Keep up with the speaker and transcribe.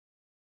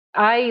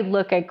I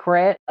look at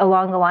grit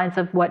along the lines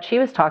of what she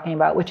was talking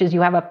about, which is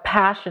you have a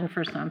passion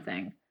for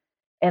something,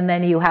 and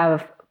then you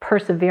have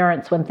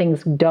perseverance when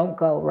things don't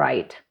go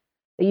right.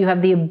 You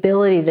have the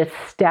ability to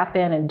step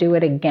in and do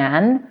it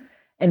again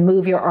and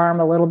move your arm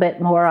a little bit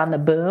more on the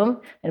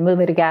boom and move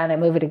it again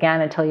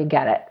until you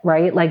get it,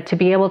 right? Like to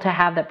be able to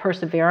have that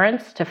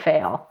perseverance to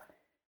fail.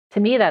 To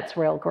me, that's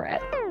real grit.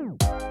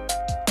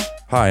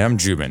 Hi, I'm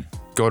Jubin,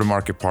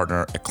 go-to-market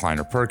partner at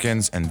Kleiner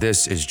Perkins, and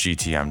this is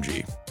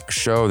GTMG, a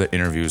show that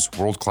interviews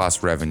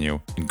world-class revenue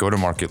and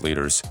go-to-market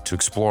leaders to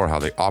explore how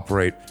they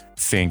operate,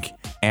 think,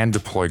 and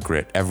deploy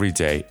grit every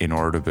day in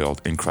order to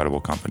build incredible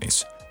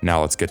companies.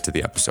 Now let's get to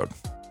the episode.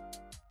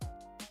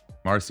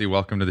 Marcy,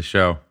 welcome to the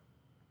show.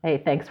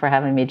 Hey, thanks for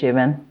having me,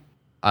 Jubin.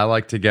 I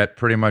like to get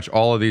pretty much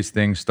all of these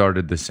things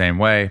started the same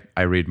way.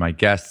 I read my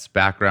guests'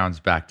 backgrounds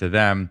back to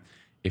them.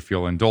 If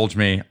you'll indulge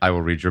me, I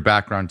will read your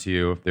background to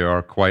you. There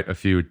are quite a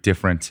few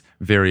different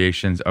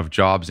variations of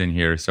jobs in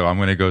here, so I'm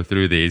going to go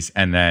through these,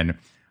 and then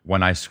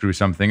when I screw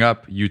something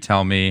up, you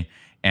tell me,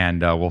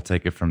 and we'll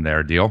take it from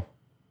there. Deal?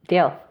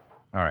 Deal.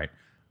 All right.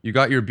 You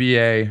got your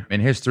BA in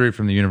history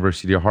from the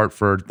University of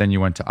Hartford, then you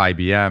went to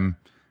IBM.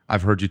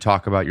 I've heard you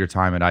talk about your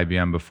time at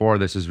IBM before.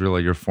 This is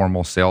really your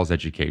formal sales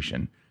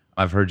education.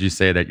 I've heard you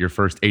say that your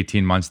first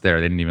 18 months there,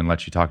 they didn't even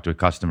let you talk to a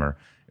customer.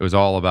 It was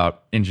all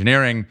about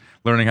engineering,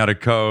 learning how to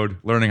code,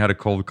 learning how to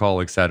cold call,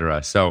 et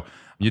cetera. So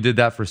you did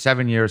that for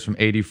 7 years from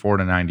 84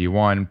 to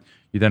 91.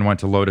 You then went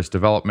to Lotus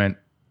Development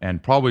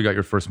and probably got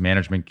your first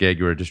management gig.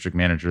 You were a district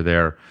manager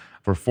there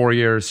for 4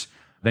 years.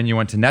 Then you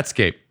went to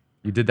Netscape.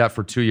 You did that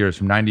for 2 years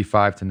from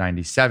 95 to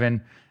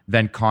 97.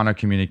 Then Kana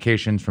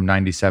Communications from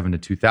 97 to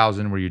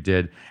 2000, where you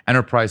did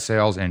enterprise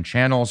sales and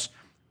channels.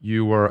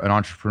 You were an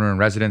entrepreneur in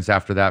residence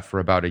after that for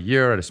about a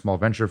year at a small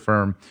venture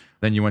firm.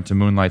 Then you went to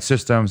Moonlight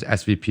Systems,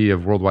 SVP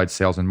of Worldwide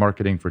Sales and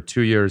Marketing for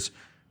 2 years.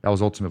 That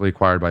was ultimately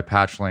acquired by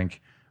Patchlink.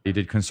 You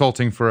did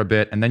consulting for a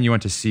bit, and then you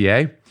went to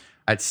CA.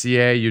 At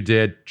CA, you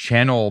did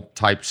channel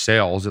type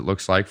sales, it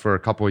looks like, for a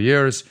couple of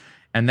years.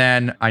 And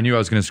then I knew I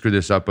was going to screw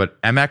this up,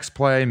 but MX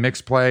Play,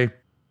 Mix Play?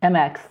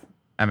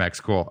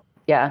 MX, cool.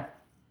 Yeah.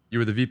 You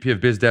were the VP of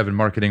Biz Dev and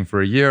Marketing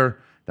for a year.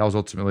 That was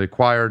ultimately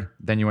acquired.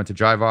 Then you went to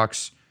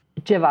Jivox,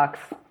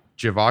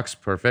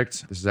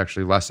 perfect. This is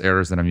actually less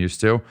errors than I'm used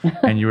to.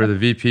 And you were the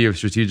VP of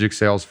Strategic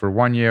Sales for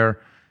 1 year.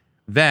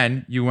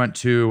 Then you went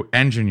to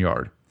Engine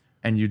Yard,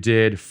 and you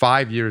did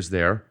 5 years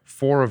there,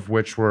 4 of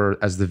which were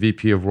as the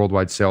VP of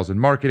Worldwide Sales and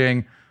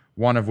Marketing,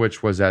 1 of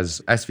which was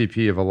as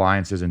SVP of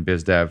Alliances and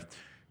Biz Dev.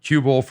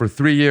 Qubole for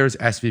 3 years,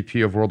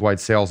 SVP of Worldwide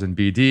Sales and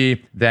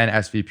BD, then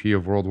SVP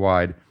of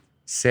Worldwide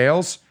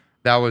Sales.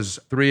 That was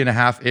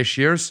 3.5-ish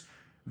years.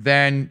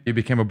 Then you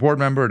became a board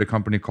member at a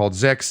company called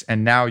Zix,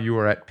 and now you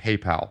are at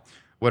PayPal.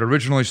 What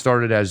originally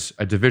started as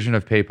a division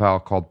of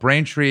PayPal called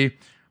Braintree,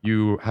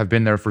 you have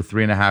been there for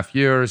 3.5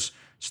 years,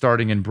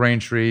 starting in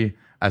Braintree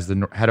as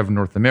the head of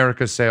North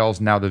America sales,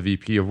 now the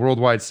VP of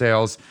Worldwide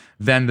Sales,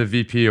 then the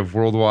VP of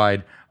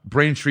Worldwide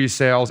Braintree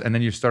Sales, and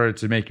then you started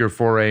to make your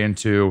foray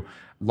into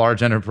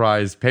large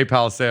enterprise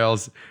PayPal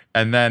sales,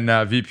 and then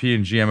VP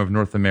and GM of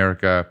North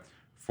America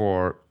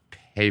for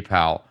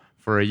PayPal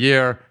for a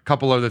year. A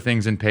couple other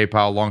things in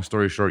PayPal. Long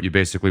story short, you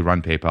basically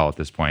run PayPal at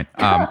this point.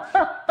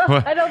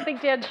 I don't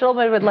think Dan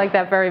Schulman would like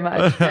that very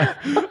much.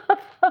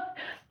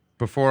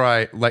 Before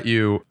I let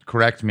you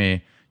correct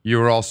me, you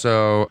were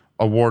also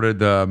awarded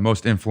the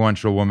Most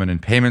Influential Woman in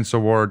Payments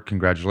Award.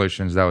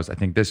 Congratulations. That was, I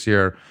think, this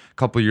year. A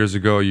couple of years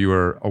ago, you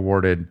were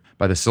awarded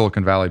by the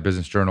Silicon Valley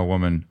Business Journal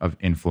Woman of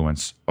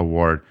Influence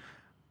Award.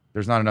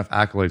 There's not enough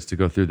accolades to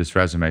go through this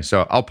resume.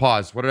 So I'll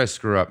pause. What did I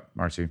screw up,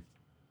 Marcy?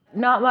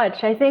 Not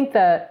much. I think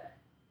the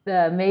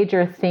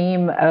major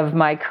theme of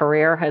my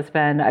career has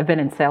been, I've been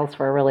in sales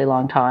for a really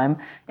long time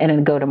and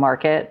in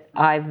go-to-market.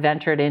 I've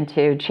ventured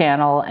into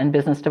channel and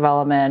business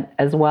development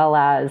as well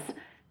as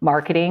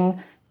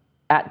marketing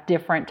at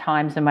different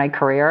times in my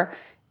career.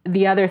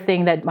 The other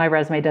thing that my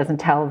resume doesn't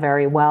tell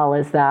very well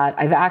is that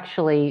I've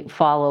actually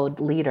followed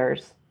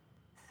leaders.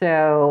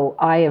 So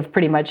I have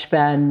pretty much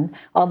been,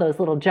 all those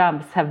little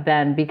jumps have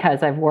been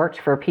because I've worked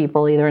for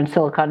people either in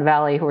Silicon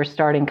Valley who are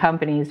starting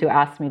companies who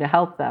asked me to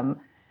help them,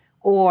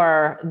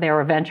 or there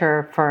were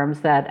venture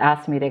firms that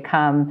asked me to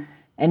come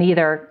and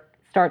either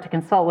start to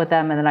consult with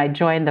them and then I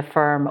joined the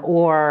firm,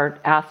 or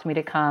asked me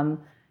to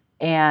come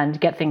and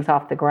get things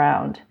off the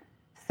ground.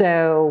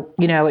 So,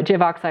 at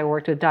Jivox, I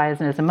worked with Diaz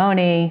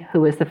Nizamoni,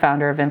 who was the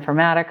founder of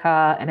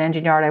Informatica. At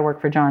Engine Yard, I worked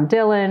for John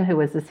Dillon, who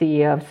was the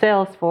CEO of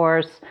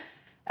Salesforce.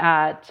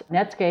 At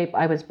Netscape,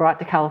 I was brought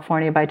to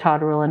California by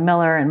Todd Rowland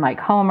Miller and Mike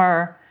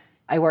Homer.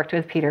 I worked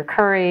with Peter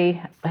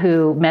Curry,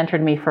 who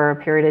mentored me for a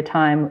period of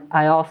time.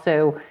 I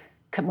also,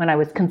 when I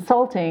was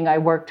consulting, I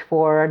worked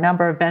for a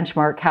number of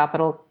benchmark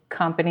capital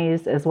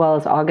companies as well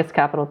as August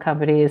Capital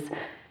companies.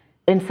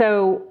 And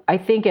so I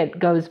think it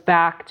goes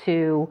back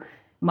to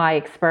my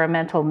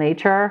experimental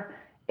nature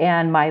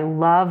and my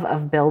love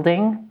of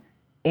building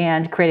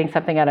and creating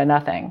something out of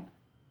nothing.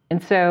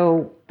 And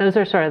so those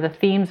are sort of the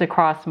themes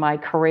across my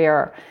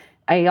career.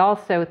 I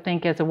also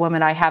think as a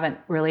woman, I haven't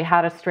really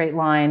had a straight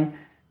line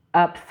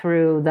up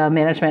through the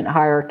management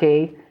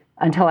hierarchy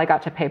until I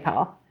got to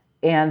PayPal.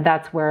 And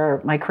that's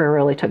where my career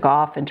really took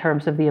off in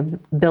terms of the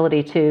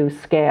ability to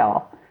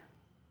scale.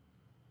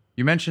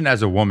 You mentioned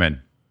as a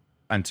woman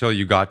until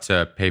you got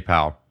to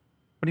PayPal.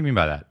 What do you mean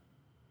by that?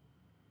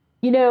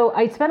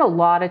 I spent a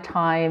lot of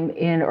time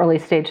in early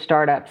stage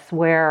startups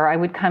where I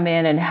would come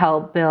in and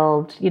help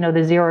build,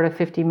 the 0 to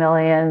 50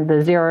 million,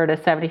 the 0 to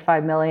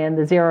 75 million,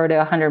 the 0 to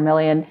 100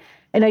 million.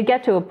 And I'd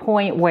get to a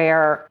point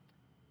where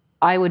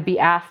I would be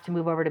asked to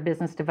move over to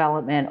business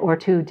development or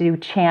to do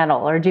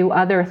channel or do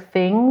other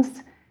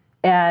things.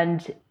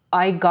 And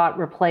I got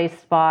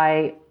replaced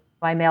by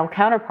my male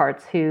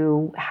counterparts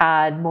who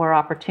had more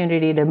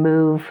opportunity to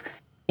move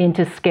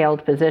into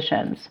scaled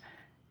positions.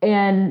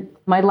 And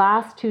my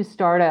last two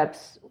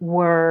startups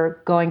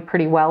were going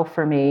pretty well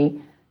for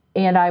me.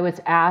 And I was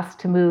asked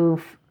to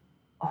move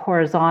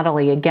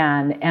horizontally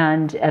again.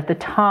 And at the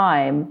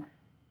time,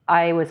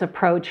 I was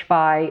approached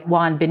by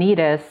Juan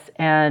Benitez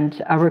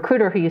and a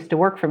recruiter who used to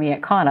work for me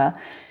at Kana,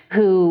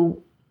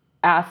 who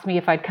asked me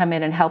if I'd come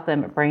in and help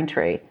them at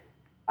Braintree.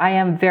 I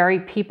am very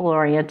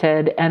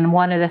people-oriented, and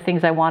one of the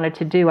things I wanted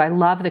to do, I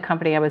love the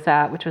company I was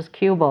at, which was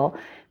Qubel,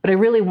 but I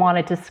really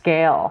wanted to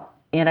scale,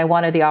 and I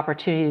wanted the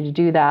opportunity to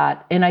do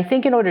that. And I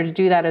think in order to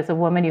do that as a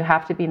woman, you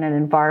have to be in an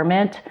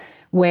environment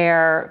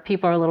where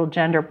people are a little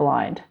gender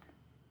blind.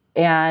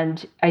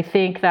 And I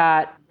think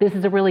that this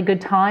is a really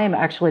good time,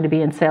 actually, to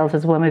be in sales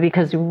as a woman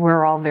because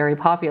we're all very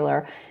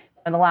popular.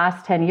 In the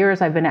last 10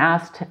 years, I've been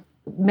asked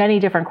many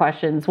different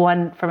questions.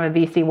 One from a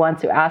VC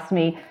once who asked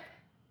me,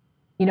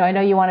 I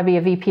know you want to be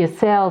a VP of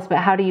sales, but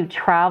how do you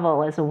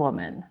travel as a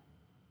woman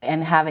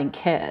and having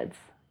kids?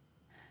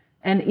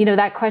 And,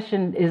 that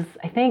question is,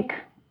 I think,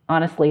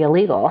 honestly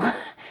illegal.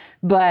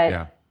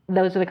 But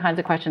Those are the kinds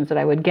of questions that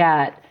I would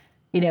get.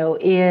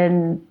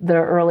 In the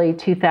early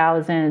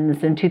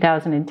 2000s and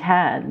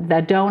 2010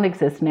 that don't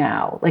exist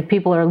now. Like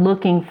people are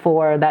looking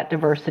for that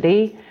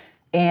diversity,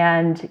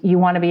 and you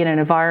want to be in an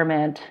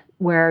environment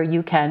where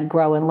you can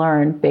grow and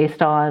learn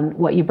based on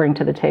what you bring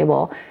to the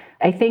table.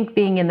 I think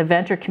being in the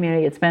venture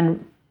community, it's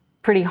been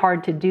pretty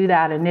hard to do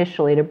that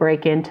initially, to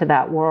break into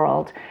that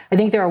world. I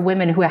think there are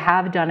women who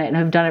have done it and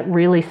have done it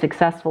really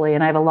successfully,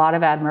 and I have a lot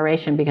of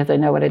admiration because I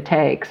know what it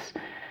takes.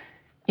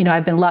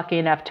 I've been lucky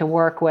enough to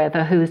work with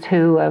a who's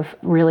who of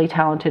really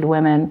talented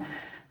women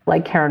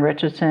like Karen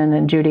Richardson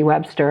and Judy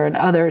Webster and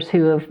others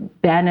who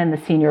have been in the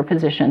senior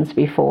positions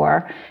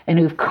before and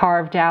who've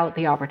carved out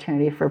the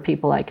opportunity for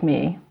people like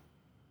me.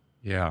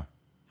 Yeah.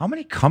 How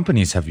many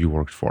companies have you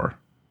worked for?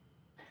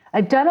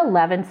 I've done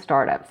 11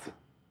 startups.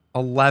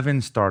 11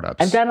 startups.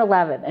 I've done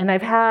 11, and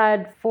I've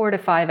had 4 to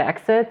 5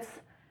 exits.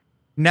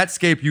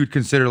 Netscape you'd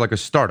consider like a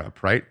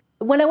startup, right?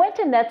 When I went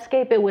to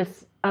Netscape, it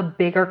was a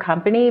bigger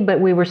company, but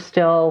we were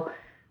still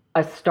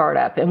a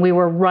startup, and we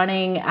were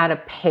running at a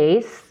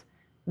pace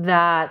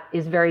that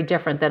is very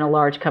different than a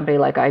large company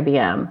like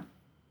IBM.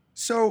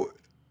 So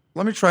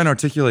let me try and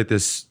articulate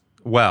this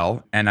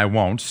well, and I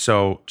won't,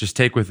 so just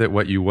take with it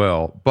what you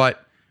will.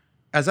 But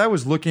as I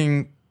was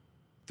looking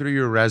through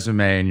your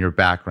resume and your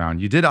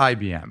background, you did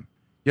IBM.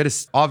 You had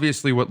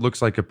obviously what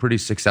looks like a pretty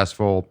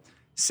successful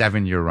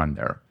 7-year run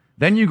there.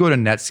 Then you go to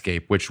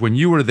Netscape, which when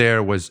you were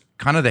there was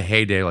kind of the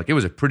heyday. Like it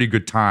was a pretty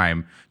good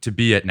time to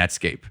be at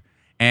Netscape.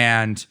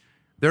 And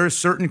there are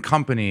certain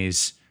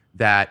companies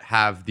that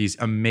have these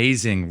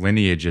amazing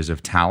lineages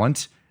of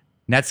talent.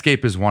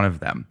 Netscape is one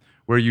of them,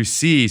 where you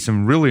see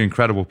some really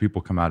incredible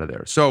people come out of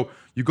there. So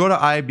you go to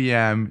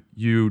IBM,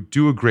 you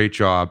do a great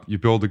job, you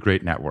build a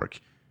great network,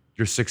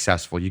 you're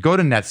successful. You go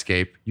to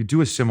Netscape, you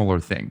do a similar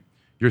thing.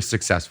 You're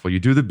successful. You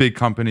do the big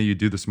company, you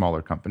do the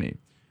smaller company.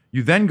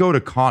 You then go to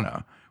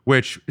Kana,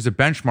 which is a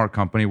benchmark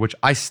company, which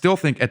I still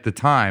think at the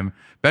time,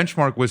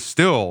 Benchmark was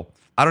still,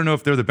 I don't know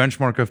if they're the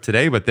benchmark of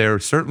today, but they're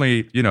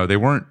certainly, they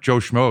weren't Joe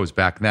Schmoes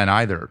back then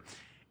either.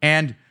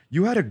 And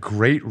you had a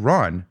great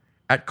run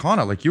at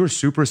Kana. Like you were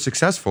super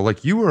successful.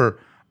 Like you were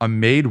a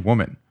made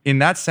woman. In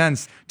that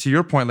sense, to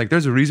your point, like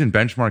there's a reason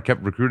Benchmark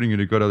kept recruiting you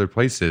to go to other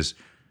places.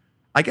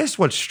 I guess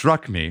what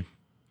struck me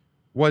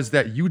was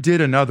that you did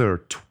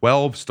another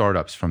 12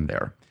 startups from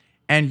there.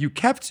 And you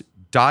kept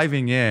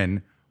diving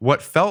in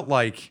what felt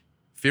like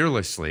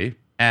fearlessly,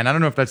 and I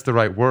don't know if that's the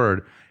right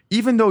word,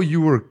 even though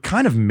you were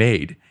kind of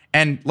made.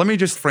 And let me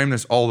just frame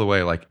this all the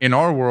way. Like in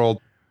our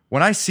world,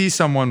 when I see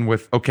someone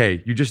with,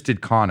 okay, you just did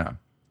Kana,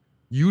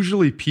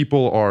 usually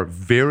people are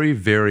very,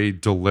 very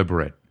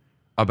deliberate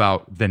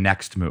about the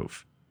next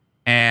move.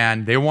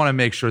 And they want to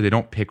make sure they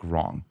don't pick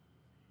wrong.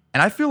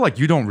 And I feel like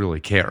you don't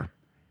really care.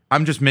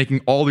 I'm just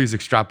making all these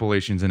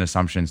extrapolations and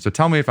assumptions. So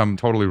tell me if I'm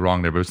totally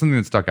wrong there, but it's something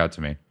that stuck out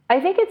to me.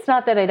 I think it's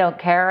not that I don't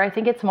care. I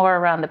think it's more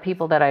around the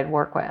people that I'd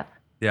work with.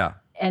 Yeah.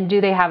 And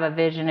do they have a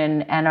vision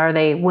and are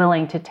they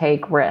willing to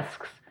take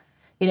risks?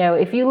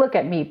 If you look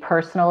at me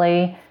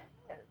personally,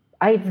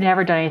 I've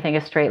never done anything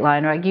a straight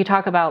line. Like you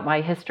talk about my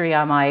history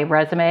on my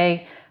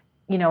resume.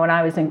 When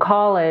I was in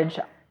college,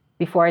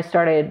 before I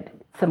started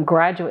some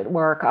graduate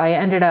work, I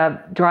ended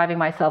up driving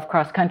myself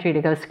cross country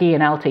to go ski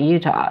in Alta,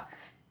 Utah.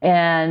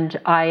 And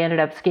I ended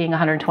up skiing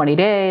 120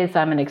 days.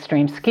 I'm an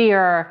extreme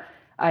skier.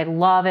 I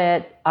love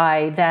it.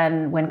 I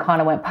then, when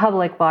Kana went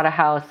public, bought a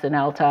house in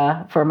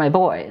Alta for my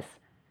boys.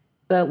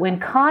 But when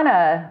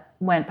Kana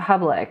went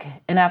public,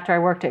 and after I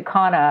worked at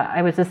Kana,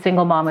 I was a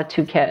single mom with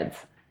 2 kids.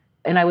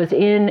 And I was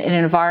in an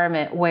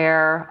environment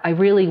where I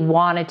really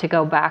wanted to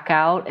go back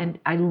out, and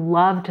I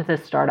loved the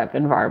startup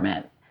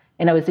environment.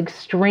 And I was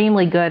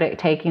extremely good at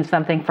taking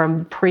something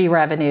from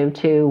pre-revenue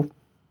to,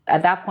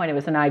 at that point, it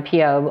was an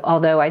IPO,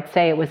 although I'd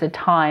say it was a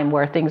time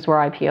where things were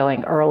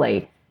IPOing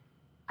early.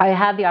 I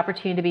had the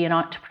opportunity to be an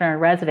entrepreneur in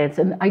residence,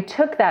 and I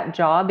took that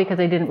job because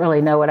I didn't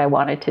really know what I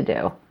wanted to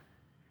do.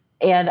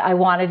 And I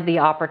wanted the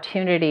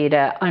opportunity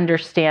to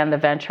understand the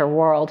venture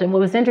world. And what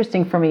was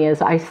interesting for me is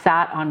I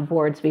sat on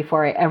boards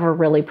before I ever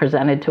really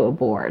presented to a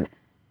board.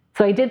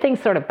 So I did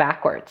things sort of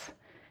backwards.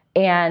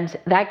 And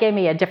that gave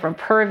me a different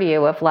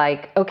purview of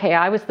like, okay,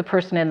 I was the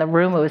person in the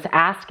room who was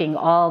asking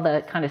all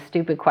the kind of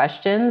stupid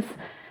questions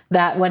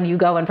that when you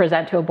go and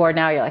present to a board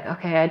now, you're like,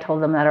 okay, I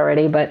told them that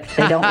already, but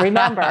they don't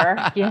remember,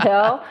 you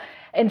know?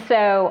 And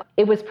so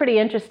it was pretty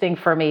interesting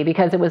for me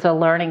because it was a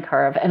learning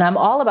curve, and I'm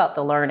all about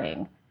the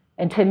learning.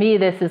 And to me,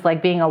 this is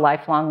like being a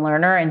lifelong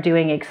learner and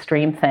doing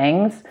extreme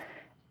things.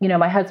 You know,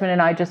 my husband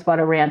and I just bought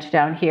a ranch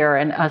down here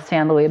in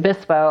San Luis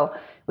Obispo.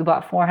 We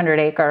bought 400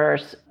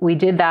 acres. We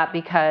did that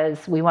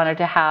because we wanted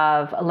to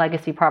have a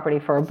legacy property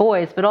for our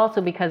boys, but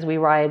also because we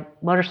ride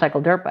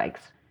motorcycle dirt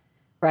bikes,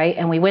 right?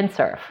 And we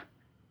windsurf.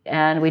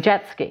 And we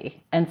jet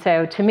ski. And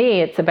so to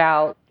me, it's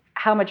about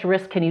how much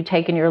risk can you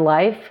take in your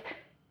life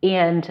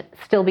and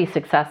still be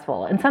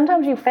successful. And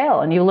sometimes you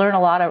fail and you learn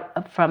a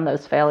lot from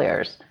those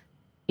failures.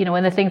 You know,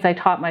 one of the things I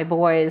taught my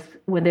boys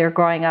when they're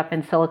growing up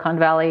in Silicon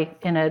Valley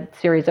in a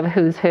series of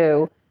who's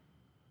who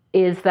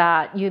is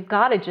that you've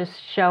got to just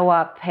show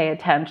up, pay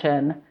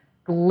attention,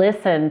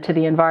 listen to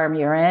the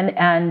environment you're in,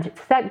 and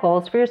set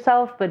goals for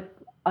yourself, but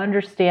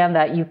understand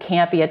that you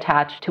can't be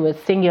attached to a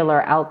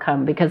singular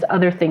outcome because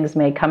other things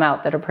may come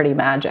out that are pretty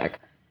magic.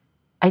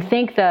 I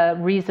think the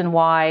reason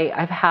why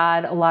I've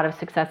had a lot of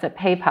success at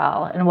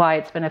PayPal and why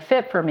it's been a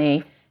fit for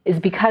me is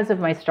because of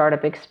my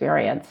startup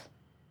experience.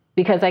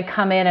 Because I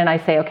come in and I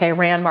say, okay, I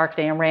ran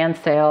marketing and ran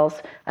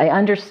sales. I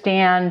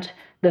understand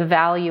the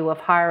value of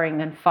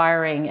hiring and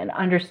firing and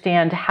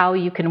understand how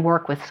you can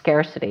work with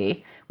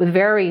scarcity with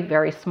very,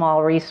 very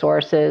small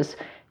resources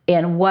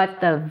and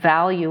what the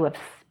value of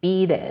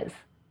speed is.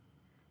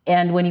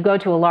 And when you go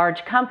to a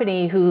large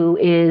company who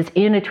is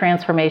in a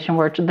transformation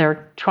where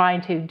they're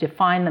trying to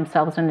define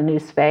themselves in a new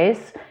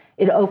space,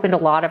 it opened a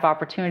lot of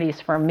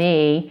opportunities for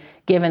me,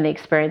 given the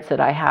experience that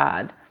I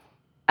had.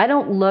 I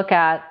don't look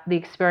at the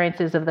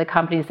experiences of the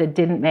companies that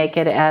didn't make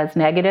it as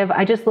negative.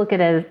 I just look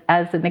at it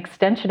as an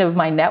extension of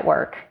my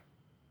network.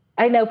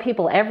 I know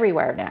people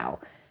everywhere now.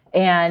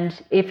 And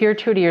if you're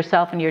true to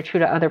yourself and you're true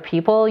to other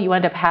people, you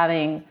end up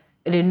having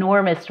an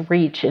enormous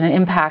reach and an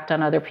impact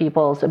on other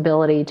people's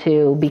ability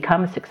to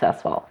become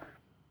successful.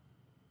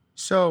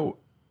 So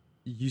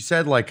you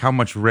said like, how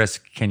much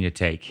risk can you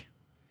take?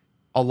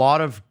 A lot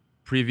of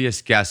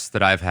previous guests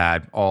that I've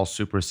had, all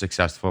super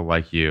successful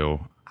like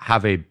you,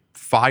 have a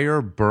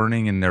fire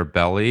burning in their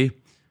belly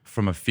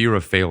from a fear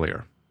of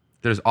failure.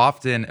 There's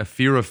often a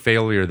fear of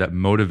failure that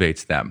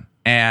motivates them.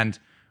 And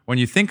when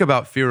you think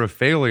about fear of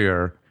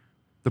failure,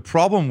 the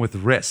problem with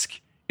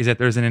risk is that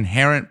there's an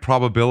inherent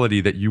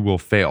probability that you will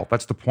fail.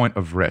 That's the point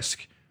of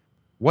risk.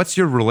 What's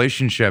your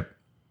relationship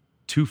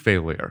to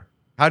failure?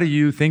 How do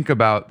you think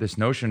about this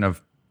notion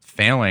of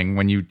failing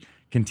when you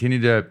continue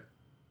to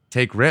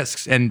take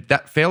risks? And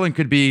that failing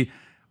could be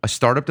a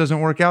startup doesn't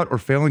work out, or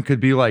failing could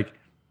be like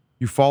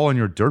you fall on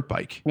your dirt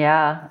bike.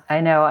 Yeah,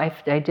 I know. I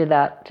did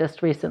that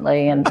just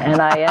recently, and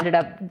I ended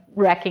up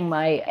wrecking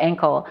my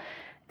ankle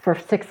for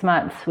 6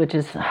 months, which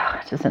is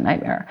just a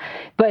nightmare.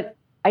 But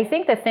I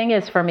think the thing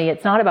is, for me,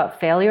 it's not about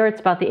failure, it's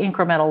about the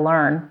incremental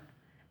learn,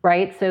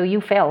 right? So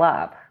you fail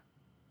up,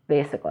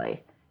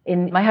 basically.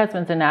 My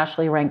husband's a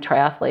nationally ranked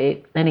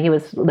triathlete, and he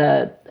was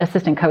the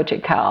assistant coach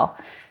at Cal.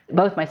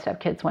 Both my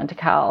stepkids went to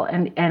Cal,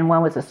 and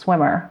one was a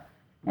swimmer.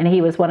 And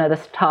he was one of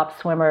the top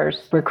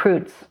swimmers,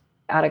 recruits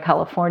out of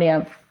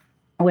California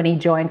when he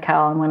joined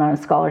Cal and went on a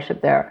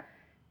scholarship there.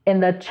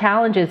 And the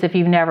challenge is, if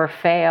you never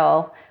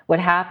fail, what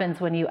happens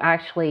when you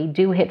actually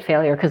do hit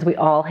failure, because we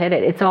all hit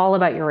it, it's all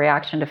about your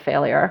reaction to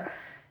failure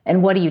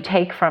and what do you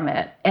take from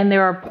it. And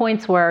there are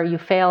points where you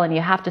fail and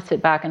you have to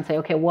sit back and say,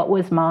 okay, what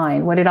was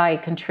mine? What did I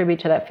contribute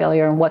to that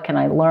failure, and what can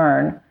I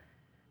learn?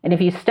 And if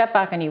you step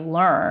back and you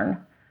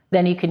learn,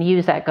 then you can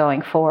use that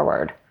going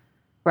forward,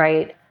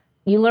 right?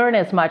 You learn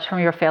as much from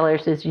your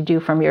failures as you do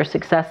from your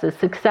successes.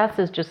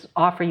 Successes just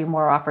offer you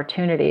more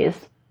opportunities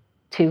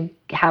to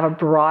have a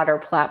broader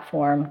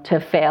platform to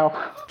fail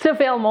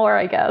more,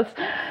 I guess.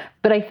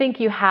 But I think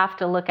you have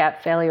to look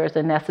at failure as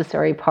a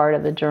necessary part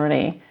of the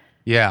journey.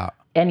 Yeah.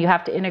 And you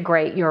have to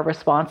integrate your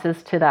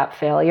responses to that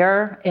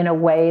failure in a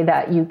way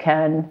that you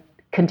can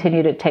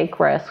continue to take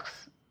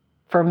risks.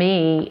 For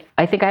me,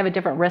 I think I have a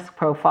different risk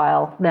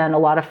profile than a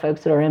lot of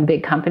folks that are in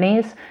big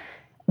companies,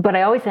 but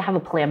I always have a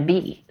plan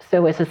B.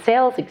 So as a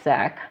sales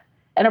exec,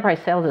 enterprise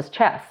sales is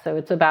chess. So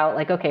it's about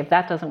like, okay, if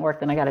that doesn't work,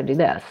 then I got to do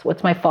this.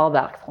 What's my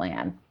fallback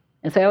plan?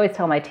 And so I always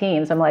tell my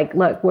teams, I'm like,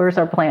 look, where's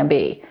our plan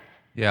B?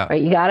 Yeah.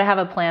 Right? You got to have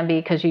a plan B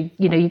because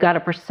you got a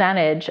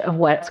percentage of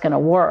what's going to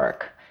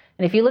work.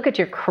 And if you look at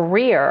your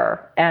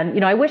career,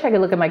 and I wish I could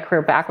look at my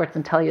career backwards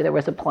and tell you there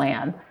was a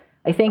plan.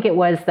 I think it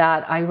was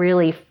that I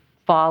really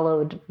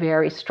followed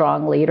very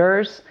strong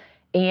leaders,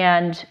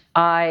 and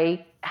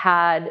I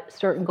had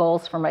certain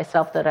goals for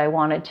myself that I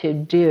wanted to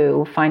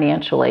do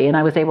financially, and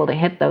I was able to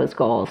hit those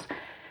goals.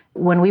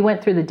 When we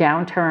went through the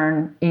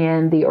downturn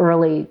in the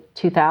early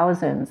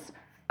 2000s,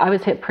 I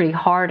was hit pretty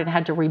hard and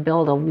had to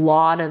rebuild a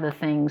lot of the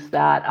things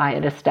that I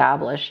had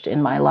established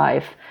in my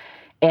life.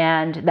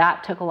 And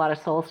that took a lot of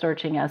soul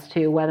searching as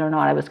to whether or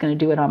not I was going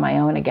to do it on my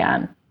own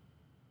again.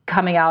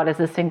 Coming out as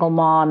a single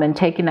mom and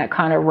taking that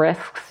kind of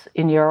risks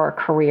in your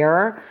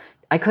career,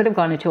 I could have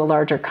gone into a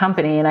larger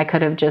company and I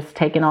could have just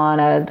taken on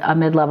a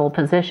mid-level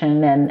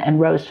position and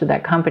rose through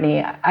that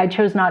company. I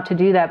chose not to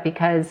do that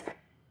because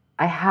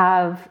I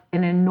have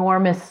an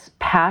enormous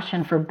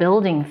passion for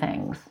building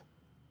things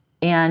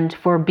and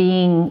for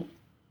being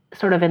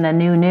sort of in the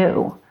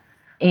new.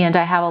 And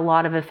I have a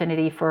lot of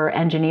affinity for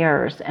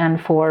engineers and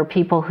for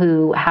people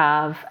who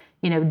have,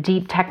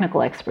 deep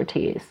technical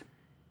expertise.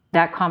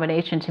 That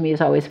combination to me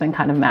has always been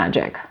kind of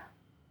magic.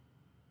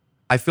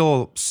 I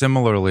feel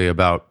similarly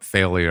about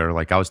failure.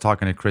 Like I was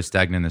talking to Chris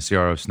Degnan, the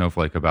CRO of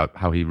Snowflake, about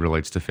how he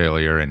relates to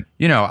failure. And,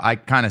 I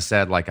kind of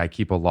said like I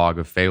keep a log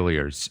of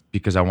failures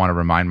because I want to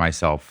remind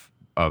myself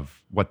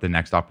of what the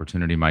next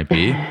opportunity might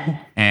be.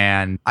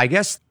 And I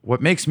guess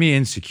what makes me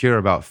insecure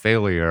about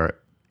failure,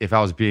 if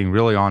I was being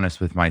really honest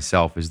with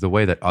myself, is the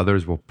way that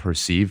others will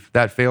perceive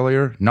that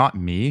failure, not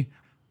me.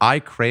 I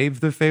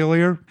crave the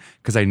failure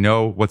because I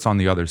know what's on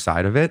the other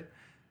side of it.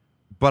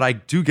 But I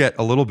do get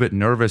a little bit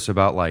nervous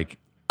about like,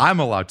 I'm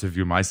allowed to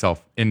view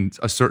myself in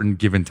a certain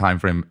given time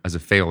frame as a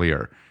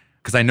failure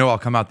because I know I'll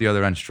come out the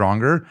other end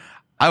stronger.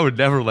 I would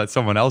never let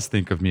someone else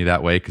think of me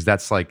that way because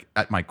that's like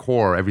at my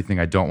core, everything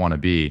I don't want to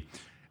be.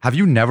 Have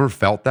you never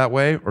felt that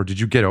way, or did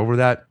you get over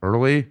that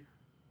early?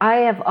 I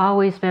have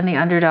always been the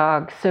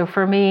underdog. So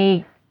for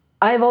me,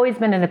 I've always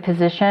been in a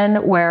position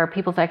where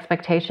people's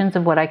expectations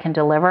of what I can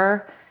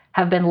deliver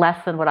have been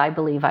less than what I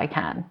believe I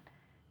can.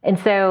 And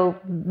so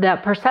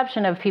that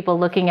perception of people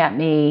looking at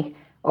me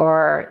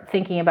or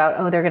thinking about,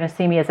 oh, they're going to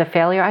see me as a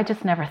failure, I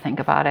just never think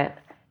about it.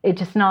 It's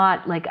just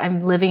not like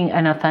I'm living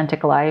an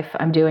authentic life.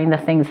 I'm doing the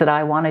things that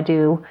I want to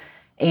do.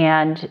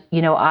 And,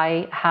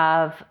 I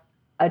have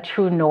a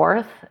true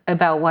north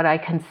about what I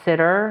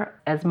consider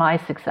as my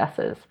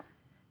successes.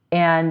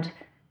 And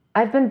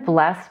I've been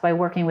blessed by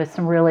working with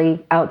some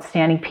really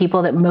outstanding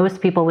people that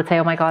most people would say,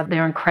 oh my God,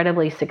 they're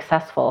incredibly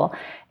successful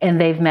and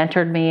they've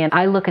mentored me. And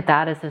I look at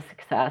that as a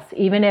success,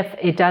 even if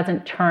it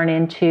doesn't turn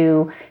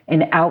into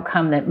an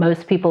outcome that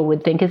most people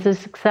would think is a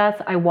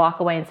success. I walk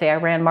away and say, I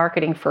ran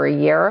marketing for a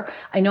year.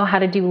 I know how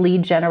to do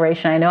lead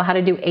generation. I know how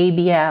to do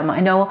ABM. I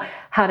know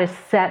how to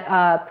set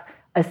up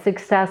a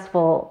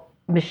successful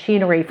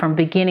machinery from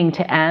beginning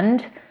to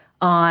end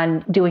on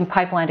doing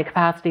pipeline to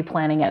capacity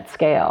planning at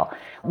scale.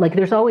 Like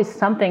there's always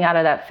something out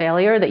of that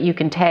failure that you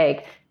can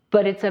take,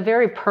 but it's a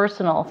very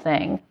personal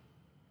thing.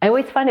 I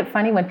always find it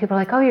funny when people are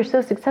like, oh, you're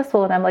so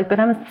successful. And I'm like,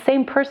 but I'm the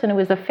same person who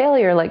was a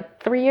failure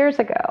like 3 years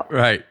ago.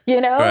 Right.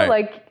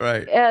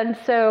 Right. And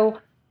so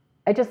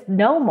I just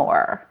know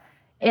more.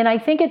 And I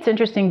think it's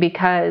interesting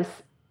because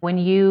when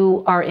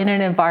you are in an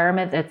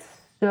environment that's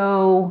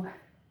so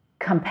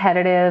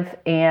competitive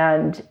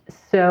and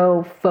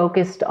so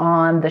focused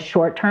on the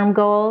short-term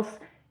goals,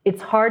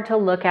 it's hard to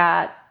look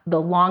at the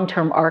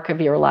long-term arc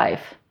of your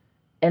life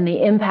and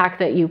the impact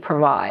that you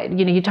provide.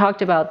 You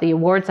talked about the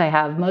awards I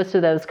have. Most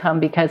of those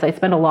come because I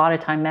spend a lot of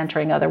time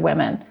mentoring other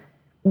women.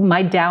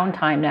 My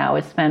downtime now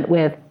is spent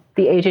with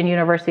the Asian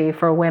University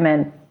for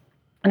Women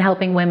and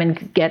helping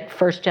women get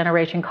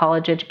first-generation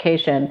college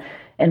education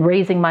and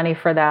raising money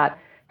for that.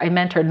 I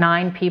mentor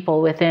 9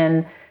 people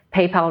within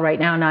PayPal right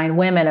now, 9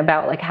 women,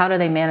 about like how do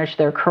they manage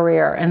their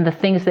career and the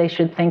things they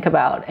should think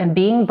about and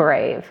being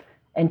brave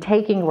and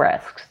taking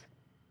risks,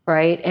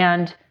 right?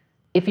 And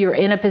if you're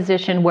in a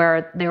position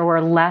where there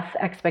were less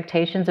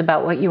expectations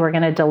about what you were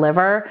going to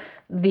deliver,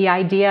 the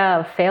idea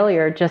of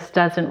failure just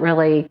doesn't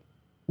really,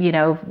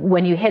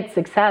 when you hit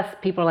success,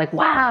 people are like,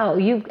 wow,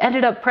 you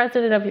ended up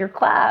president of your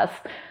class.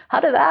 How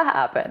did that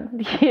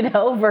happen?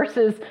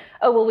 Versus,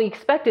 oh, well, we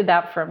expected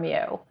that from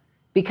you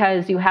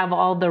because you have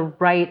all the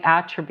right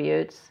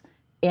attributes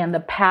and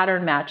the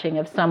pattern matching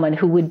of someone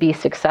who would be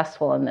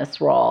successful in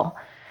this role.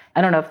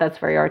 I don't know if that's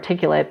very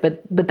articulate,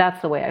 but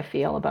that's the way I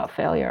feel about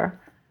failure.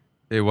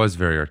 It was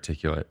very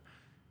articulate.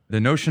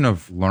 The notion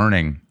of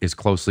learning is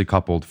closely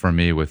coupled for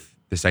me with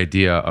this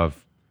idea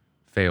of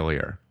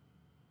failure.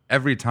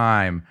 Every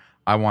time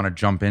I want to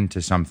jump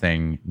into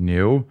something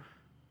new,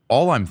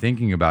 all I'm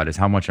thinking about is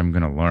how much I'm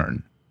going to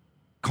learn.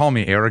 Call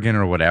me arrogant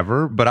or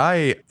whatever, but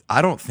I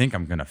don't think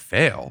I'm going to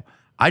fail.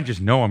 I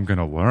just know I'm going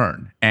to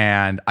learn.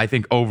 And I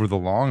think over the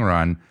long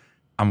run,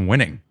 I'm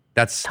winning.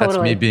 That's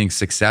me being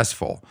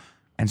successful.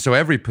 And so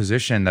every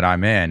position that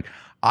I'm in,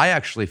 I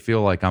actually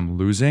feel like I'm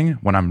losing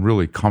when I'm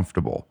really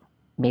comfortable.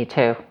 Me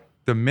too.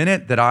 The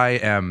minute that I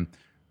am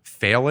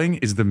failing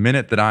is the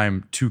minute that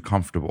I'm too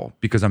comfortable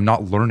because I'm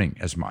not learning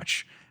as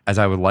much as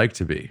I would like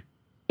to be.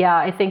 Yeah,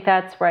 I think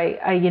that's right.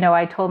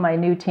 I told my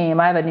new team,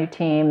 I have a new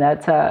team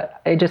that's,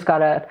 I just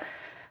got a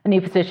new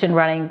position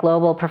running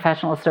global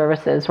professional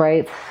services,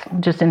 right? It's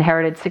just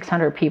inherited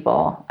 600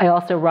 people. I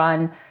also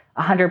run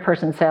a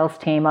 100-person sales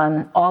team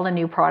on all the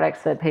new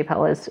products that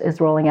PayPal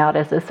is rolling out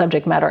as a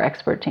subject matter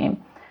expert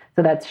team.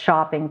 So that's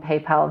shopping,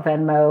 PayPal,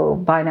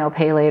 Venmo, buy now,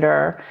 pay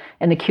later,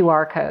 and the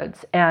QR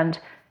codes. And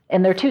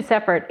they're two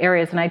separate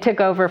areas. And I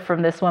took over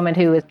from this woman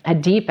who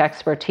had deep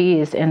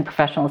expertise in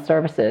professional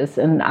services.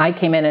 And I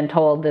came in and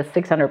told this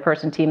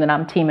 600-person team that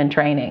I'm team in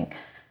training.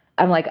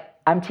 I'm like,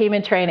 I'm team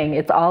in training.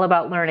 It's all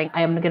about learning.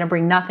 I am going to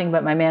bring nothing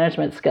but my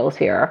management skills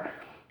here.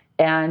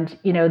 And,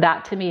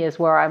 that to me is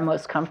where I'm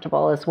most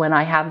comfortable, is when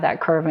I have that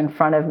curve in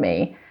front of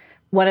me.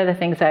 One of the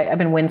things I've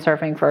been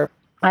windsurfing for,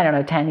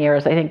 10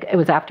 years. I think it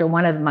was after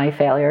one of my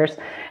failures.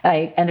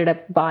 I ended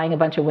up buying a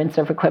bunch of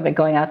windsurf equipment,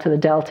 going out to the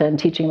Delta and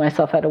teaching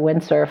myself how to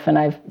windsurf. And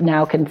I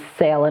now can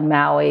sail in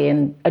Maui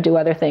and do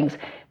other things.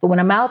 But when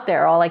I'm out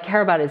there, all I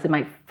care about is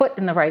my foot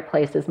in the right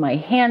place? Is my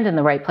hand in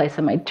the right place?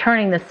 Am I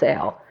turning the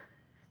sail?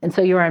 And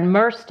so you're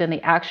immersed in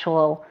the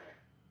actual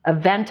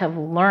event of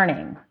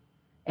learning.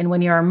 And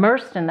when you're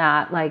immersed in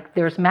that,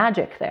 there's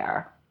magic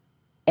there.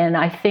 And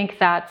I think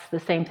that's the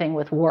same thing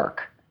with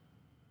work.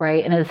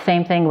 Right? And it's the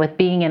same thing with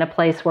being in a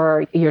place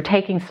where you're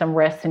taking some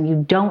risks and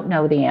you don't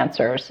know the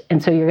answers.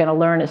 And so you're going to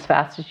learn as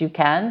fast as you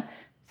can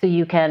so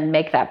you can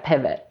make that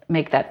pivot,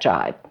 make that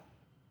jibe.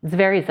 It's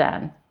very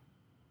zen.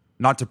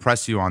 Not to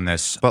press you on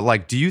this,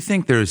 but do you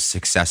think there's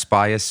success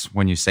bias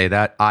when you say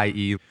that?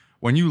 i.e.,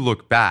 when you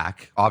look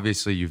back,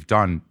 obviously you've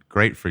done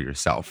great for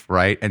yourself,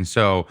 right? And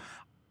so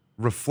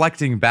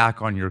reflecting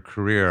back on your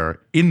career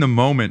in the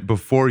moment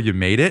before you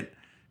made it,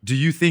 do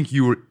you think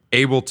you were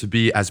able to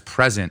be as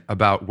present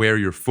about where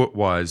your foot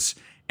was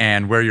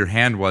and where your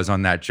hand was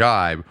on that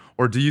jibe?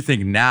 Or do you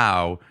think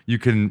now you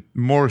can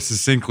more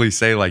succinctly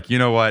say, you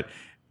know what,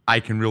 I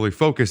can really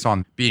focus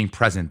on being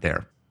present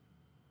there?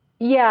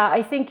 Yeah,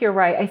 I think you're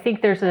right. I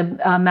think there's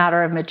a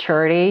matter of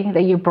maturity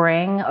that you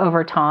bring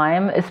over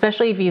time,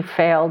 especially if you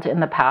failed in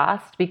the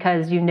past,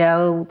 because you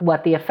know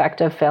what the effect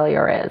of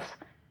failure is.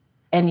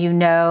 And you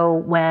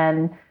know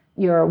when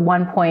you're at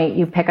one point,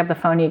 you pick up the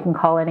phone, you can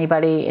call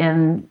anybody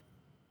in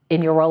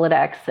your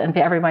Rolodex, and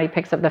everybody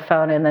picks up the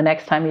phone, and the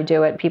next time you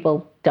do it,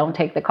 people don't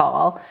take the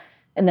call.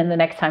 And then the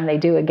next time they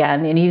do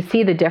again, and you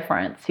see the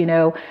difference.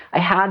 I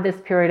had this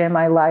period in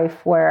my life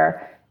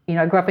where,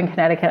 I grew up in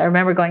Connecticut. I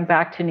remember going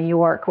back to New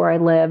York where I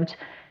lived,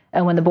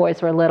 and when the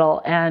boys were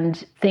little,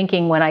 and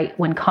thinking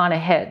when Kana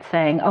hit,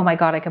 saying, oh my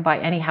God, I could buy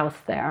any house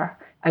there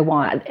I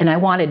want. And I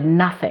wanted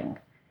nothing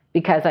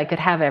because I could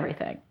have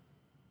everything.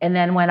 And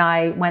then when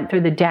I went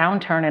through the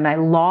downturn and I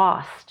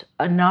lost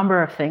a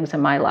number of things in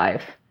my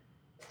life,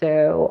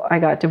 so I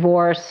got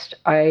divorced,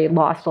 I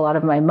lost a lot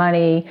of my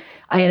money,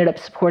 I ended up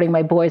supporting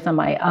my boys on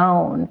my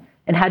own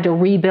and had to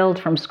rebuild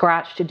from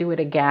scratch to do it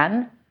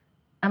again.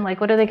 I'm like,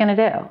 what are they going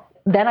to do?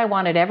 Then I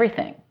wanted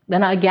everything.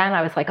 Then again,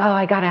 I was like, oh,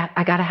 I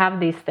gotta have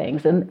these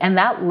things. And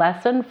that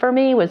lesson for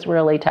me was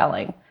really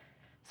telling.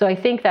 So I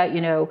think that,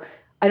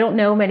 I don't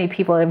know many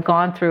people that have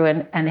gone through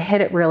and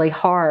hit it really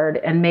hard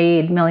and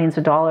made millions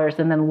of dollars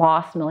and then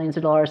lost millions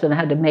of dollars and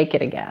had to make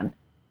it again.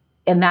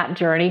 And that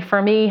journey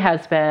for me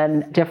has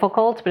been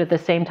difficult, but at the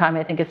same time,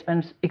 I think it's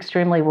been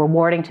extremely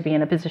rewarding to be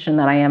in a position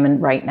that I am in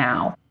right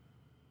now.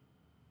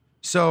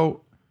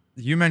 So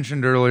you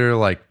mentioned earlier,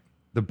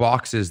 the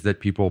boxes that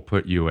people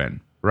put you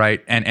in,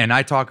 right? And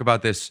I talk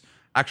about this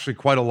actually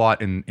quite a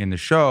lot in the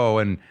show.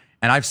 And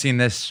I've seen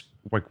this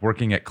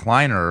working at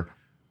Kleiner.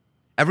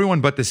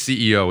 Everyone but the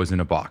CEO is in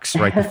a box,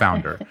 right? The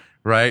founder.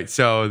 Right?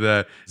 So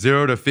the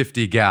 0 to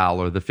 50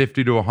 gal or the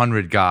 50 to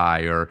 100 guy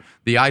or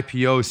the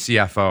IPO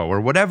CFO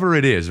or whatever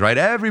it is, right?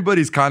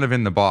 Everybody's kind of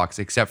in the box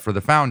except for the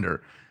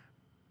founder.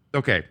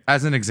 Okay,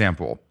 as an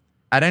example,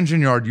 at Engine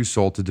Yard, you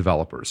sold to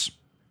developers.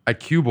 At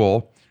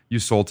Qubole, you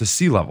sold to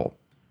C-level.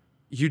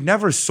 You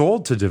never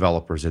sold to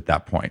developers at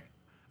that point.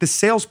 The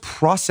sales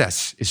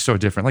process is so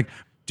different.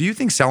 Do you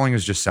think selling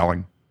is just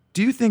selling?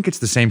 Do you think it's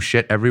the same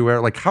shit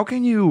everywhere? How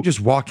can you just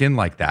walk in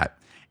like that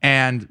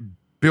and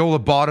build a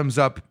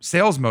bottoms-up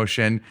sales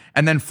motion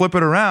and then flip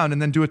it around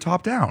and then do a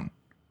top-down?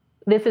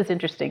 This is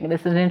interesting.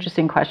 This is an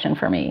interesting question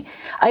for me.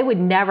 I would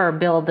never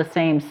build the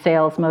same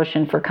sales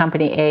motion for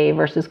company A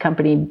versus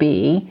company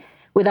B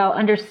without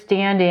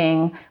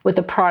understanding what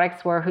the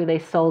products were, who they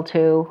sold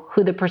to,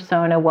 who the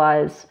persona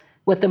was,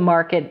 what the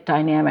market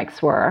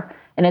dynamics were.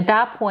 And at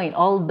that point,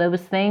 all of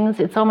those things,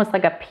 it's almost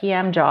like a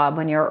PM job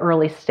when you're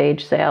early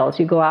stage sales.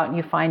 You go out and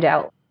you find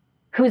out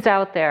who's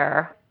out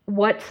there,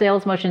 what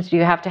sales motions do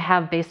you have to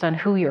have based on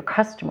who your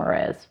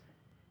customer is.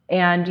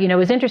 And, it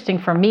was interesting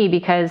for me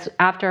because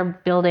after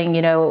building,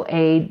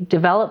 a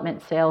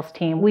development sales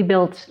team, we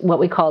built what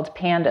we called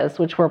pandas,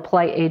 which were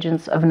polite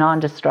agents of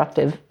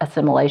non-destructive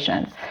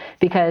assimilation,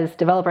 because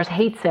developers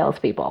hate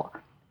salespeople.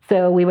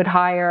 So we would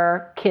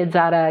hire kids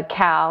out of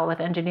Cal with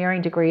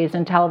engineering degrees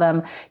and tell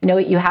them,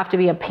 you have to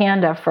be a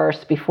Panda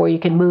first before you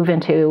can move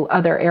into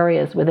other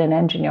areas within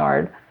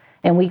Engineard.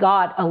 And we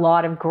got a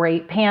lot of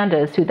great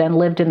Pandas who then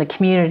lived in the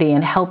community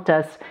and helped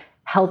us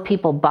help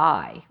people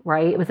buy,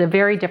 right? It was a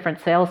very different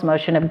sales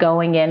motion of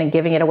going in and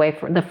giving it away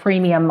for the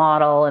freemium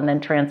model and then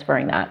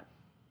transferring that.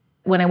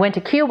 When I went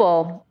to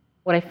Qubole,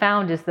 what I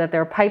found is that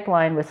their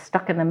pipeline was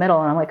stuck in the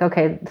middle. And I'm like,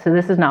 okay, so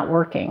this is not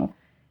working.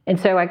 And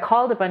so I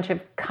called a bunch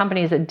of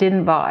companies that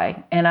didn't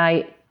buy, and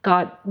I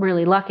got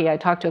really lucky. I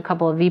talked to a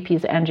couple of VPs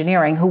of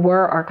engineering who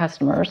were our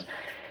customers.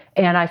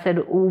 And I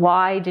said,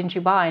 why didn't you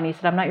buy? And he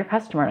said, I'm not your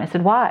customer. And I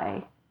said,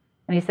 why?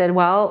 And he said,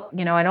 well,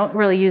 I don't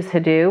really use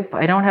Hadoop.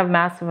 I don't have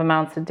massive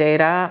amounts of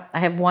data. I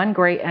have one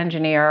great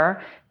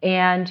engineer.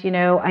 And,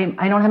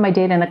 I don't have my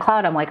data in the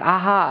cloud. I'm like,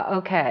 aha,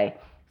 okay.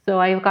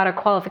 So I got a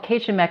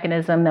qualification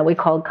mechanism that we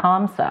called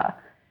COMSA,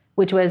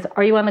 which was,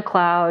 are you on the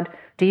cloud?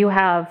 Do you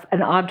have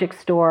an object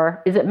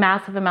store? Is it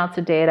massive amounts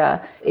of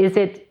data? Is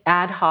it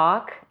ad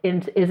hoc?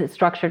 Is it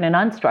structured and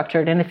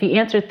unstructured? And if you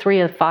answered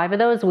 3 of 5 of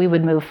those, we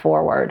would move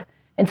forward.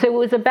 And so it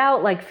was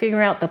about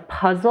figuring out the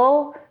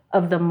puzzle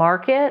of the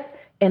market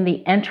and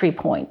the entry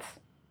points.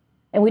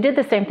 And we did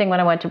the same thing when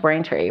I went to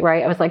Braintree,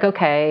 right? I was like,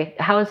 okay,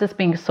 how is this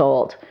being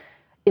sold?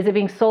 Is it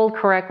being sold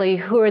correctly?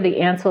 Who are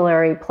the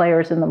ancillary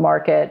players in the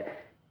market?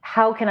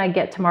 How can I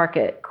get to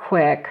market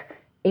quick?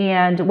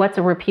 And what's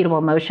a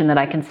repeatable motion that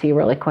I can see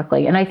really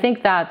quickly? And I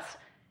think that's,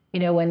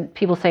 when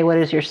people say, what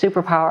is your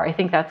superpower? I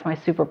think that's my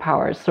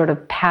superpower, is sort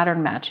of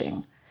pattern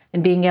matching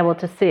and being able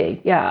to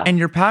see. Yeah. And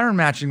your pattern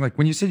matching,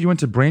 when you said you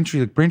went to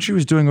Braintree, Braintree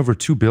was doing over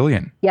 $2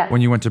 billion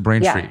when you went to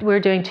Braintree. Yeah, we were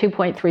doing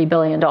 $2.3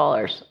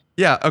 billion.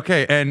 Yeah,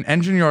 okay. And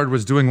Engineard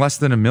was doing less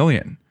than $1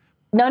 million.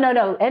 No.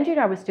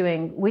 Engineard was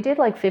we did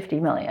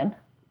 $50 million.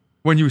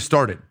 When you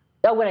started?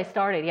 Oh, when I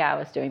started, I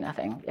was doing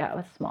nothing. Yeah, it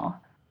was small.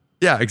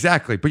 Yeah,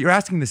 exactly. But you're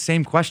asking the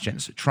same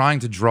questions, trying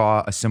to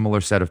draw a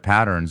similar set of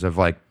patterns of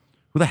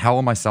who the hell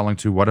am I selling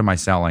to? What am I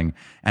selling?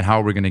 And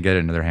how are we going to get it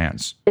into their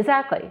hands?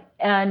 Exactly.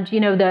 And,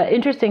 the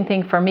interesting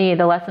thing for me,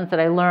 the lessons that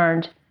I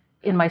learned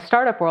in my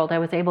startup world, I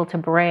was able to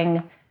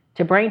bring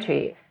to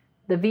Braintree.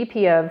 The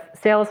VP of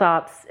sales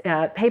ops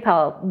at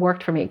PayPal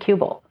worked for me at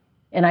Qubole.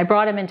 And I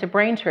brought him into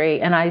Braintree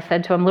and I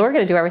said to him, we're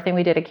going to do everything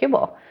we did at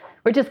Qubole.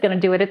 We're just going to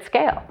do it at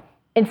scale.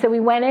 And so we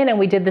went in and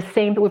we did the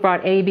same. We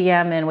brought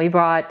ABM and we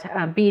brought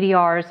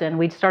BDRs and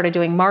we started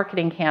doing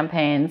marketing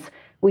campaigns.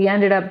 We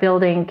ended up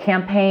building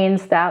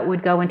campaigns that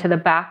would go into the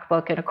back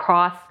book and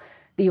across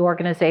the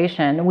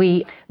organization.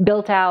 We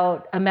built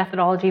out a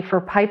methodology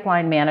for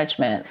pipeline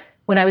management.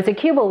 When I was at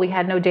Qubole, we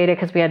had no data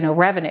because we had no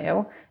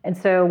revenue. And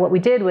so what we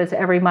did was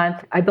every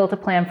month I built a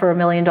plan for $1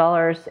 million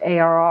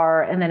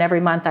ARR. And then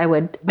every month I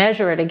would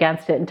measure it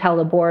against it and tell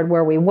the board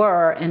where we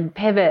were and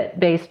pivot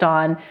based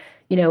on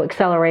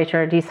acceleration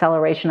or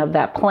deceleration of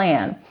that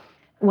plan.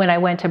 When I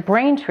went to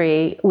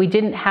Braintree, we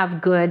didn't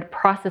have good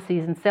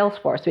processes in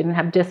Salesforce. We didn't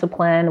have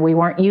discipline. We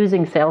weren't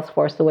using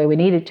Salesforce the way we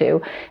needed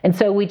to. And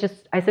so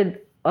I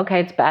said, okay,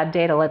 it's bad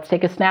data. Let's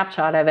take a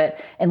snapshot of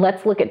it and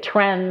let's look at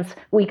trends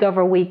week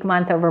over week,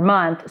 month over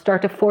month,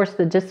 start to force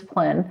the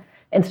discipline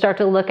and start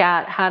to look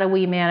at how do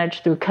we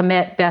manage through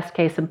commit, best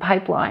case, and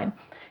pipeline.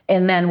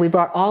 And then we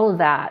brought all of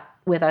that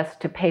with us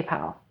to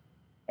PayPal.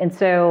 And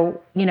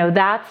so,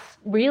 that's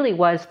really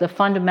was the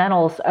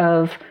fundamentals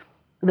of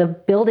the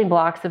building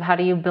blocks of how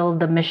do you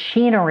build the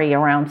machinery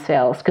around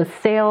sales, because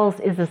sales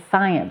is a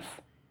science,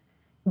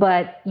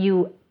 but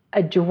you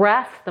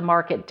address the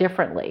market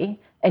differently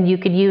and you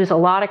could use a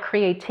lot of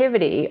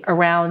creativity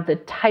around the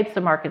types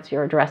of markets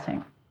you're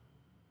addressing.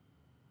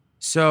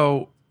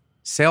 So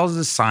sales is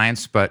a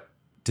science, but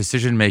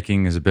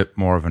decision-making is a bit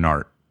more of an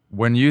art.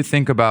 When you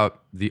think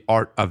about the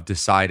art of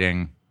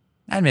deciding,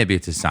 and maybe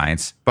it's a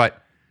science, but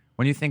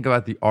when you think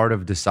about the art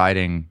of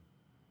deciding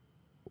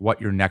what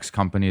your next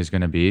company is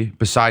going to be,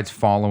 besides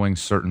following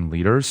certain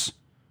leaders,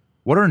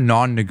 what are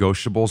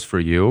non-negotiables for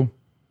you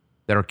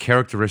that are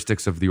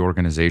characteristics of the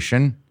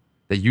organization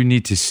that you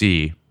need to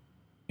see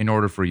in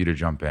order for you to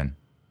jump in?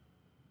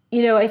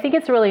 I think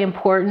it's really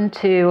important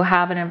to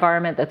have an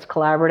environment that's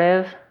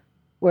collaborative,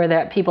 where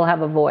that people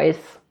have a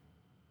voice.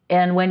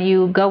 And when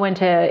you go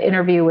into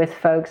interview with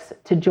folks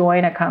to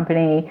join a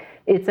company,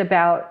 it's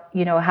about,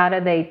 how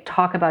do they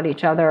talk about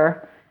each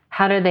other?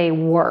 How do they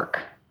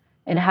work?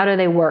 And how do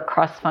they work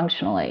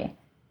cross-functionally?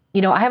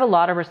 I have a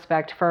lot of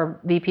respect for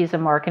VPs of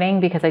marketing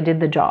because I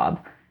did the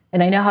job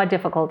and I know how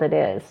difficult it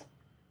is.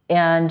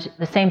 And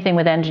the same thing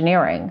with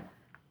engineering.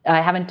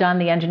 I haven't done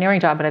the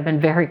engineering job, but I've been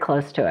very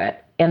close to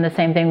it. And the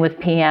same thing with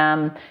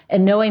PM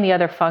and knowing the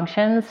other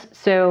functions.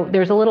 So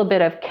there's a little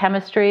bit of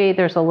chemistry.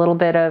 There's a little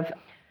bit of,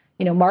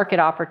 market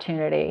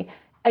opportunity.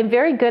 I'm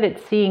very good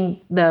at seeing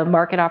the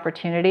market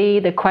opportunity.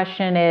 The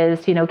question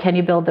is, can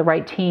you build the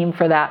right team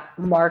for that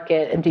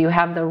market? And do you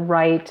have the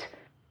right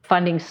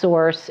funding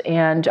source?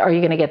 And are you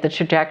going to get the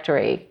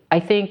trajectory? I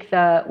think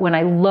that when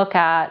I look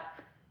at,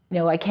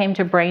 I came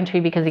to Braintree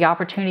because the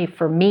opportunity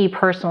for me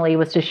personally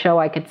was to show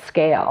I could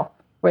scale,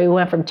 where we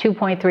went from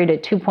 2.3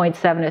 to 2.7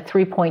 to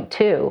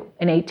 3.2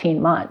 in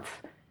 18 months.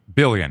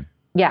 Billion.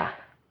 Yeah,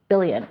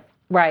 billion.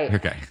 Right.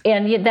 Okay.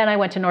 And then I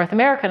went to North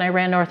America and I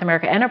ran North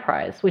America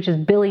Enterprise, which is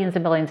billions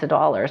and billions of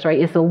dollars, right?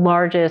 It's the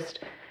largest,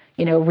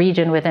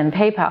 region within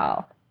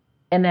PayPal.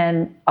 And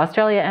then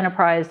Australia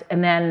Enterprise.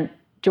 And then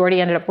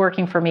Jordy ended up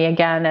working for me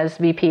again as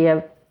VP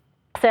of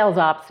Sales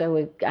Ops.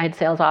 So I had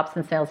Sales Ops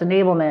and Sales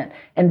Enablement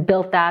and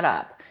built that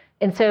up.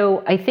 And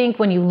so I think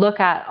when you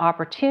look at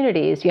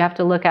opportunities, you have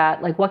to look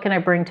at like, what can I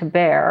bring to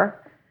bear?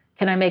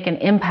 Can I make an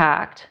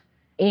impact?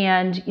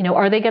 And,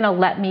 are they going to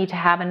let me to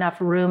have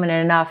enough room and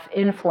enough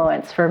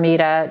influence for me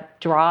to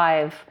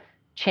drive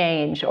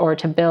change or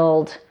to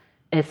build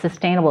a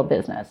sustainable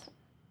business?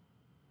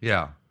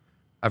 Yeah.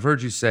 I've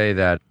heard you say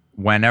that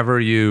whenever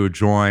you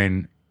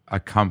join a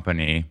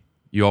company,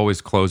 you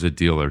always close a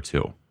deal or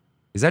two.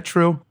 Is that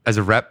true? As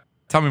a rep?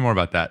 Tell me more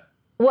about that.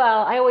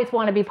 Well, I always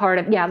want to be part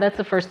of, that's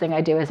the first thing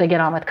I do is I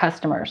get on with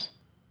customers,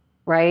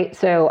 right?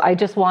 So I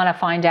just want to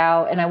find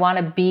out and I want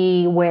to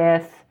be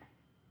with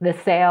the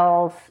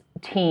sales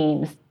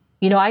teams.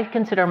 I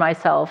consider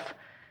myself,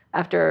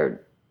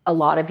 after a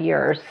lot of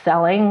years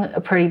selling,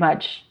 pretty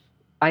much,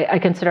 I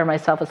consider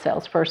myself a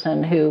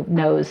salesperson who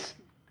knows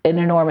an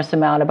enormous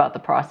amount about the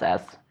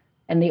process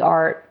and the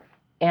art.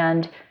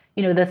 And,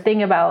 the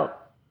thing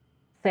about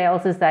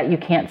sales is that you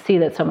can't see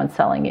that someone's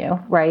selling you,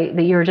 right?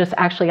 That you're just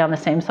actually on the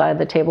same side of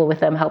the table with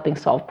them helping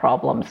solve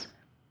problems.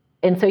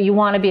 And so you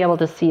want to be able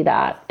to see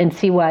that and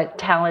see what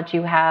talent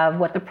you have,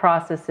 what the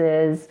process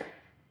is,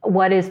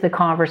 what is the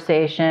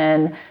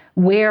conversation,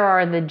 where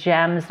are the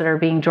gems that are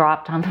being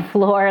dropped on the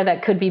floor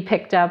that could be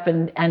picked up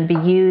and be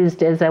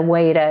used as a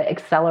way to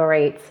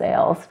accelerate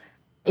sales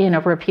in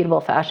a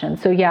repeatable fashion.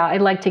 So yeah,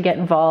 I'd like to get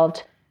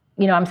involved.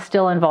 I'm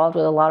still involved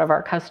with a lot of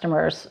our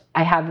customers.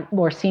 I have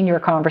more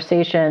senior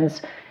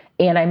conversations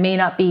and I may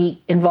not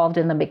be involved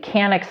in the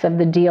mechanics of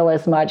the deal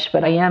as much,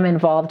 but I am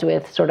involved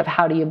with sort of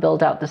how do you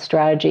build out the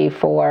strategy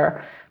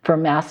for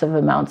massive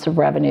amounts of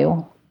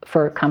revenue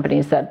for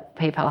companies that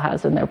PayPal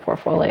has in their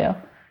portfolio.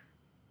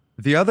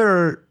 The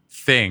other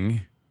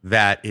thing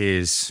that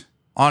is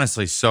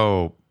honestly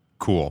so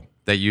cool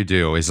that you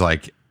do is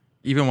like,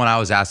 even when I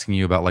was asking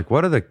you about like,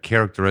 what are the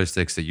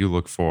characteristics that you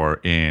look for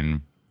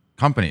in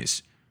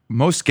companies?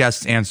 Most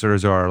guests'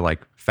 answers are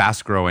like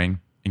fast growing,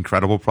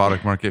 incredible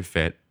product market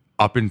fit,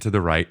 up and to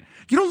the right.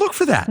 You don't look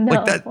for that. No.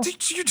 Like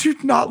that, you do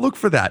not look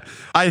for that.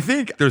 I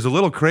think there's a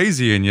little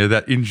crazy in you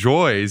that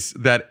enjoys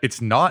that it's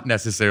not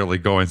necessarily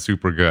going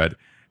super good.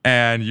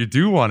 And you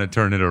do want to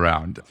turn it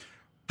around.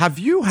 Have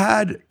you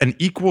had an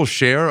equal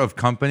share of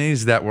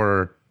companies that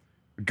were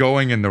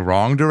going in the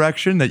wrong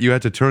direction that you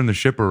had to turn the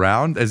ship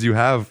around as you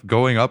have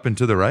going up and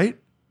to the right?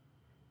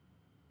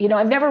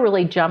 I've never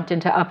really jumped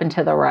into up and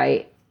to the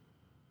right.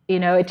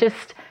 It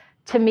just,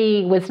 to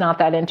me, was not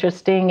that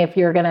interesting if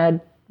you're going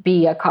to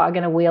be a cog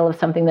in a wheel of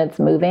something that's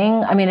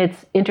moving. I mean,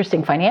 it's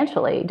interesting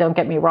financially, don't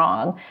get me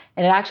wrong.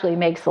 And it actually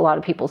makes a lot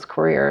of people's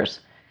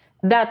careers.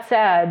 That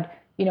said,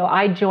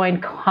 I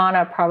joined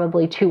Hana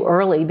probably too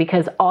early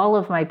because all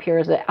of my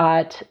peers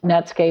at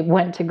Netscape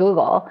went to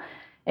Google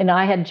and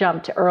I had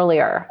jumped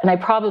earlier. And I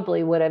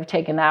probably would have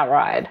taken that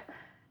ride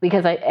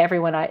because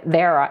everyone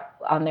there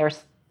on their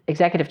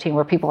executive team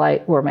were people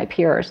were my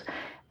peers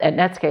at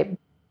Netscape.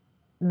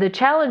 The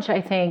challenge,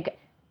 I think,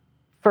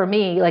 for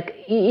me, like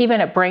even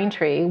at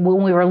Braintree,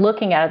 when we were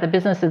looking at it, the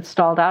business had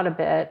stalled out a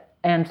bit.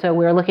 And so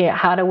we were looking at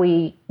how do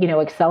we,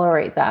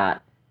 accelerate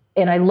that.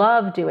 And I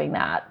love doing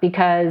that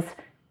because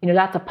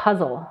that's a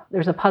puzzle.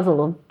 There's a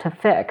puzzle to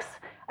fix.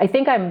 I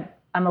think I'm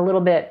a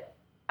little bit,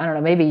 I don't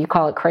know, maybe you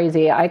call it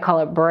crazy. I call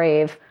it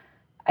brave.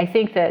 I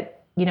think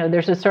that,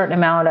 there's a certain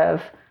amount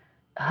of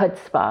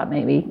chutzpah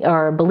maybe,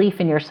 or belief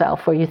in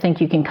yourself where you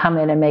think you can come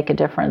in and make a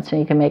difference and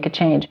you can make a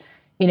change.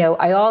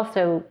 I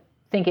also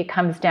think it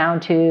comes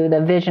down to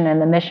the vision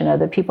and the mission of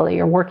the people that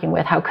you're working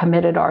with. How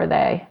committed are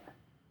they?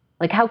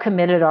 Like, how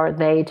committed are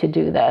they to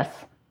do this?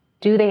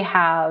 Do they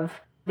have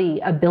the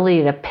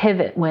ability to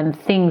pivot when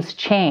things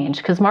change?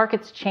 Because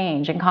markets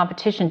change and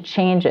competition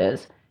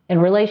changes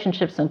and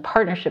relationships and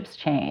partnerships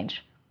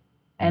change.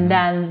 And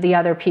then the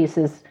other piece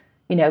is,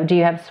 do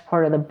you have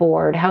support of the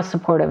board? How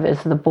supportive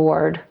is the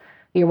board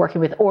you're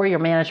working with or your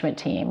management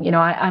team?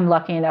 I'm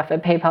lucky enough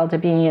at PayPal to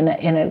be in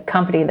a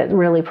company that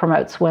really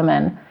promotes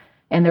women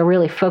and they're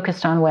really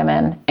focused on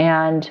women.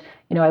 And,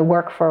 I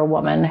work for a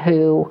woman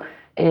who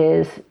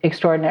is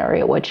extraordinary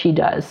at what she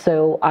does.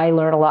 So I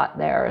learn a lot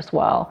there as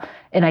well.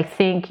 And I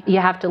think you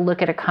have to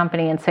look at a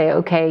company and say,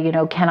 okay,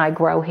 can I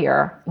grow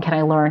here? Can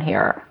I learn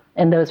here?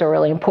 And those are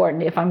really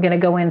important. If I'm going to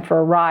go in for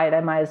a ride,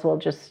 I might as well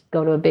just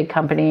go to a big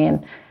company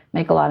and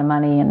make a lot of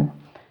money and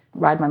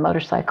ride my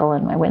motorcycle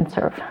and my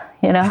windsurf,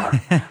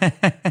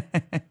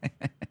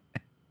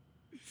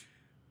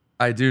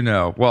 I do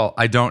know. Well,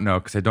 I don't know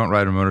because I don't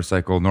ride a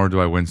motorcycle, nor do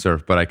I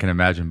windsurf, but I can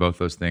imagine both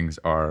those things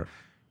are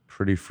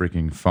pretty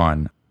freaking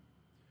fun.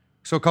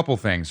 So a couple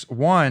things.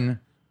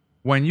 One,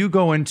 when you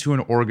go into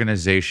an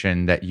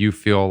organization that you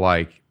feel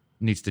like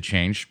needs to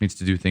change, needs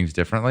to do things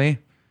differently,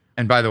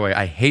 and by the way,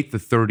 I hate the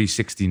 30,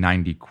 60,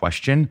 90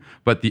 question,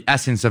 but the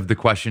essence of the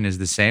question is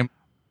the same.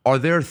 Are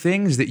there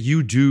things that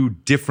you do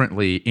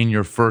differently in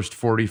your first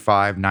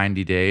 45,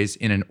 90 days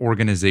in an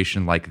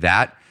organization like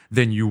that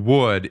than you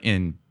would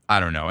in, I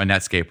don't know, a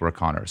Netscape or a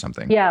Connor or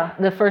something? Yeah,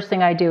 the first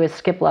thing I do is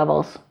skip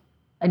levels.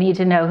 I need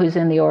to know who's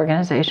in the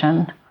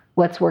organization,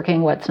 what's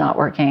working, what's not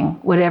working,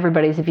 what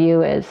everybody's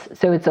view is.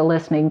 So it's a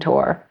listening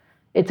tour.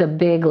 It's a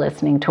big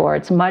listening tour.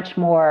 It's much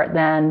more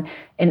than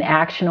an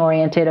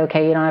action-oriented,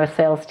 okay, you don't have a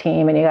sales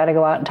team and you got to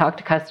go out and talk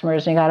to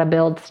customers and you got to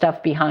build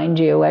stuff behind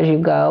you as you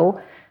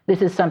go.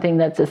 This is something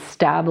that's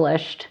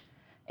established,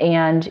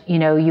 and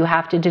you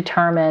have to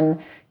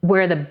determine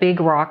where the big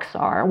rocks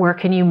are. Where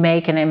can you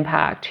make an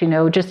impact?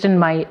 Just in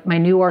my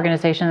new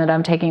organization that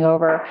I'm taking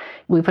over,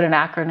 we put an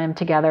acronym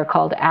together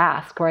called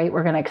ASK, right?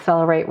 We're going to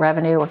accelerate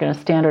revenue, we're going to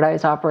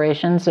standardize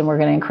operations, and we're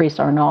going to increase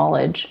our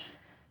knowledge.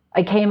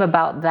 I came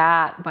about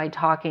that by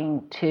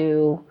talking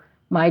to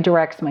my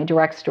directs,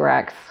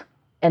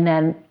 and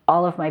then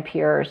all of my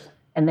peers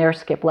and their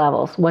skip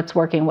levels. What's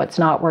working, what's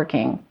not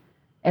working.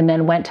 And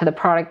then went to the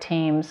product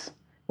teams,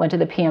 went to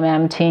the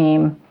PMM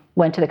team,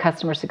 went to the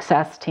customer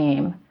success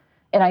team.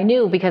 And I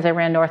knew, because I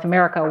ran North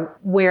America,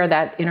 where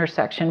that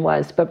intersection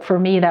was. But for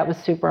me, that was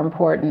super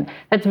important.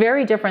 That's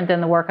very different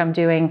than the work I'm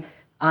doing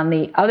on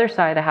the other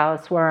side of the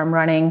house, where I'm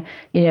running,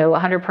 a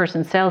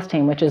 100-person sales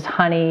team, which is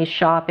Honey,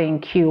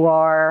 shopping,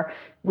 QR,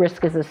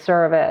 risk as a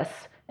service,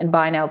 and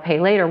buy now,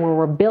 pay later, where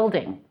we're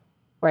building,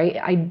 right?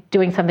 I'm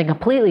doing something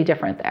completely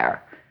different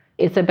there.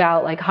 It's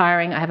about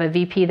hiring. I have a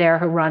VP there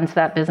who runs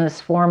that business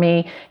for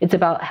me. It's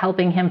about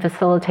helping him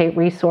facilitate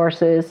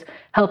resources,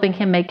 helping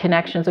him make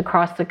connections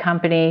across the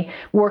company,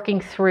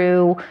 working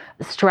through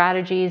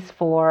strategies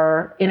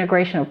for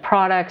integration of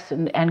products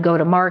and go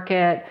to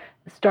market,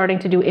 starting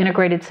to do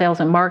integrated sales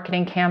and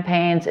marketing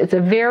campaigns. It's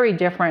a very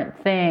different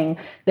thing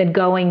than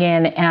going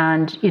in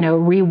and,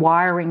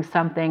 rewiring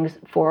some things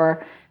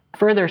for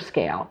further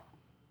scale.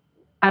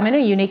 I'm in a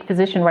unique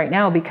position right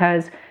now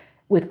because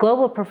with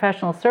global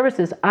professional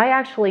services, I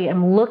actually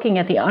am looking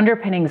at the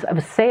underpinnings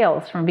of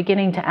sales from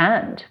beginning to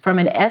end, from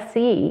an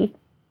SE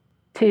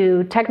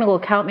to technical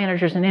account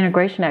managers and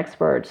integration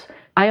experts.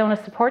 I own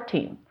a support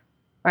team,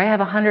 right? I have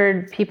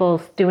 100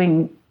 people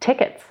doing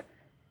tickets,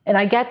 and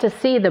I get to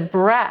see the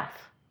breadth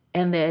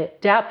and the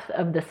depth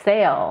of the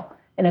sale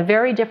in a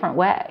very different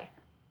way.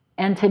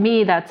 And to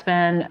me, that's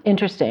been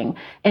interesting.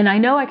 And I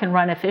know I can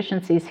run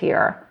efficiencies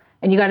here,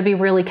 and you got to be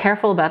really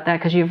careful about that,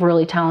 because you have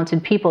really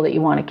talented people that you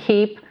want to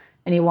keep,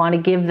 and you want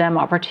to give them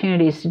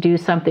opportunities to do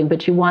something,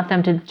 but you want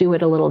them to do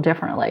it a little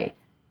differently.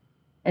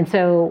 And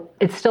so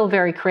it's still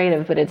very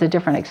creative, but it's a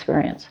different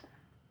experience.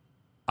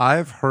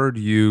 I've heard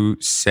you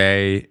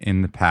say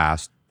in the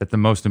past that the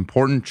most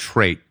important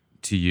trait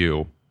to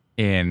you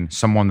in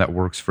someone that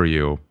works for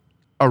you,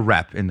 a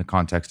rep in the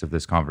context of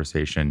this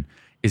conversation,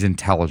 is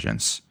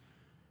intelligence.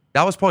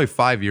 That was probably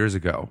 5 years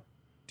ago.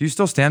 Do you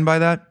still stand by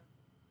that?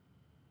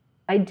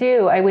 I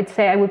do. I would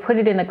say I would put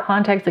it in the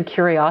context of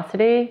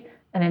curiosity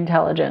and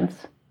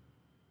intelligence.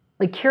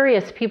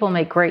 Curious people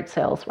make great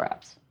sales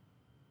reps.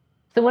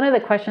 So one of the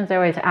questions I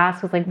always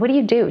ask is what do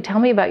you do? Tell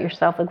me about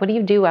yourself. What do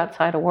you do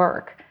outside of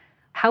work?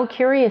 How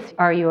curious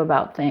are you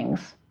about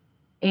things?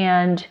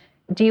 And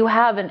do you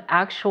have an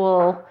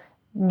actual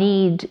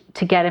need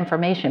to get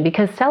information?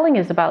 Because selling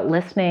is about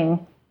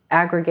listening,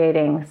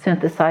 aggregating,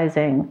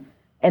 synthesizing,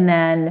 and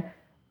then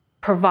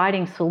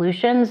providing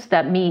solutions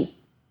that meet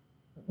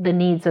the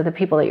needs of the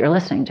people that you're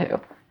listening to.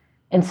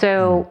 And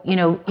so,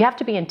 you have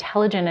to be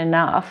intelligent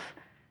enough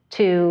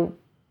to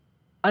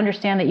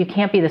understand that you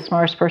can't be the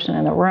smartest person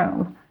in the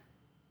room,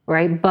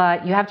 right?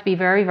 But you have to be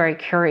very, very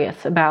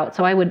curious about.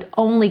 So I would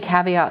only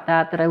caveat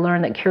that I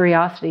learned that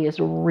curiosity is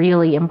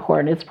really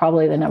important. It's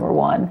probably the number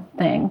one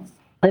thing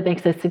that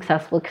makes a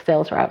successful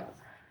sales rep.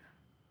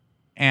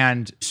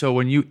 And so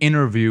when you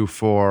interview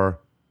for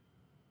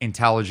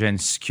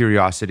intelligence,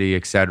 curiosity,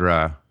 et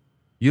cetera,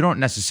 you don't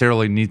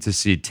necessarily need to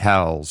see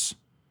tells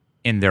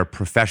in their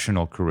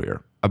professional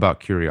career about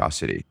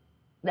curiosity.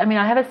 I mean,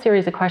 I have a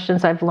series of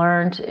questions I've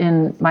learned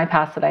in my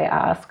past that I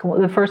ask.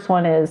 The first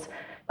one is,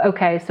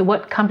 okay, so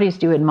what companies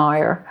do you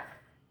admire?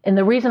 And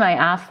the reason I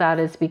ask that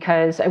is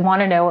because I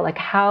want to know,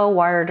 how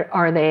wired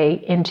are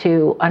they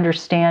into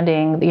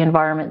understanding the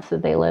environments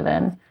that they live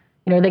in?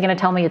 Are they going to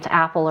tell me it's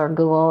Apple or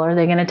Google? Or are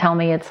they going to tell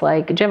me it's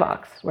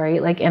Jivox,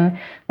 right? And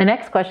the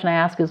next question I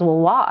ask is, well,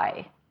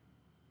 why?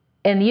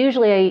 And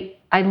usually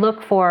I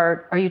look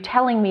for, are you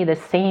telling me the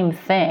same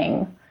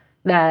thing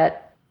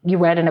that you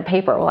read in a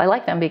paper? Well, I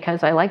like them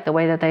because I like the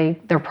way that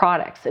their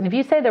products. And if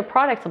you say their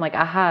products, I'm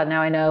aha,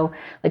 now I know,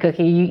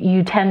 okay,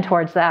 you tend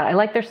towards that. I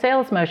like their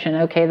sales motion.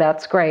 Okay,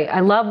 that's great.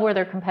 I love where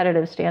their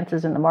competitive stance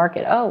is in the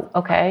market. Oh,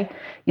 okay,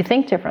 you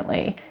think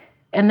differently.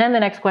 And then the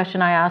next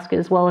question I ask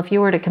is, well, if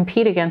you were to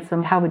compete against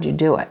them, how would you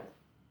do it?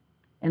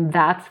 And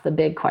that's the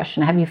big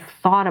question. Have you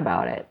thought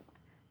about it?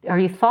 Are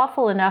you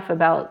thoughtful enough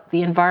about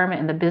the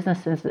environment and the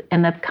businesses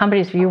and the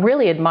companies? If you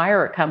really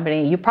admire a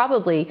company, you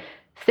probably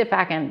sit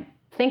back and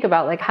think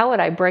about how would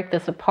I break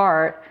this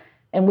apart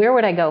and where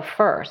would I go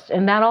first?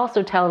 And that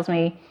also tells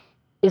me,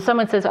 If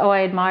someone says, oh,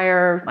 I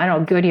admire, I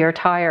don't know, Goodyear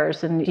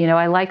tires, and,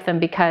 I like them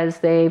because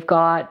they've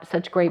got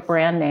such great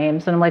brand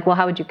names. And I'm like, well,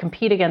 how would you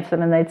compete against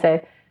them? And they'd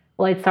say,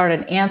 well, I'd start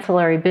an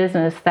ancillary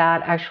business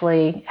that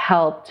actually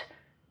helped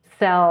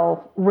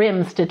sell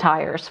rims to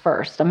tires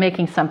first. I'm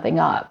making something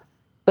up.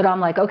 But I'm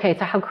like, okay,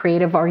 so how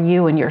creative are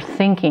you in your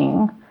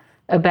thinking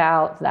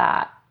about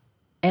that?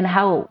 And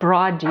how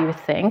broad do you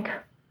think?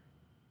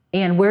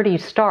 And where do you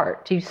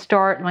start? Do you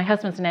start, my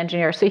husband's an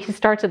engineer, so he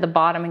starts at the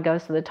bottom and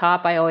goes to the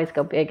top. I always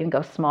go big and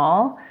go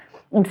small.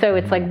 And so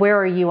it's like, where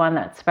are you on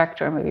that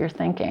spectrum of your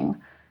thinking?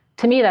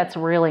 To me, that's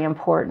really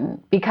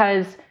important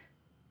because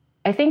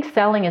I think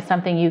selling is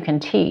something you can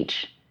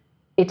teach.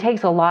 It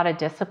takes a lot of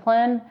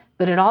discipline,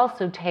 but it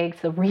also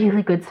takes the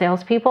really good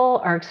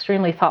salespeople are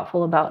extremely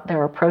thoughtful about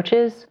their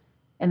approaches,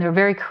 and they're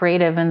very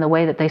creative in the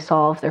way that they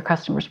solve their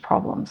customers'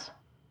 problems.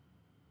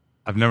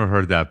 I've never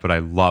heard that, but I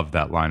love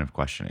that line of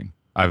questioning.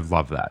 I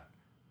love that.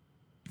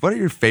 What are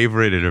your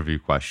favorite interview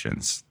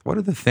questions? What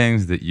are the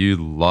things that you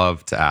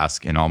love to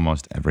ask in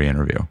almost every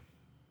interview?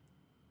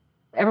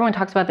 Everyone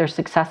talks about their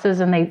successes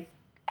and they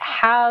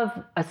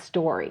have a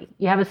story.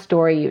 You have a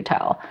story you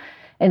tell.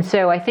 And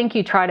so I think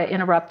you try to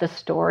interrupt the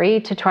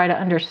story to try to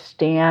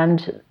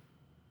understand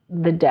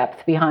the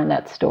depth behind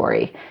that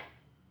story.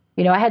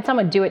 I had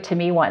someone do it to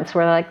me once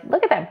where they're like,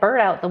 look at that bird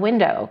out the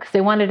window, because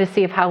they wanted to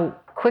see how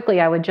quickly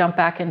I would jump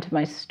back into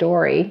my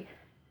story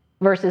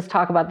versus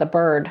talk about the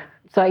bird.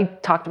 So I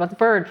talked about the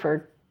bird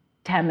for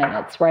 10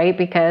 minutes, right?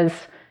 Because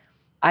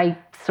I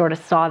sort of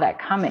saw that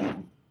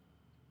coming.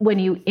 When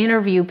you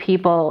interview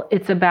people,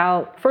 it's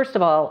about, first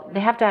of all,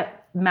 they have to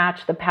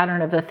match the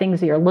pattern of the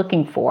things that you're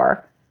looking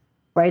for,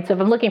 right? So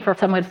if I'm looking for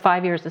someone with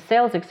 5 years of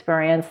sales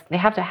experience, they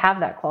have to have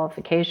that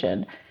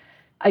qualification.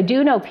 I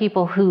do know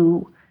people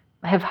who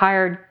have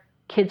hired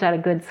kids out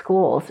of good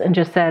schools and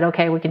just said,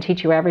 okay, we can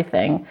teach you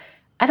everything.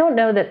 I don't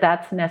know that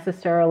that's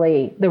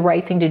necessarily the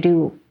right thing to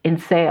do in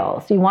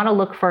sales. You want to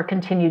look for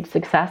continued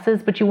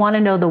successes, but you want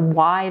to know the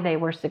why they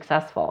were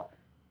successful.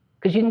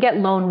 Because you can get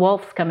lone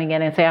wolves coming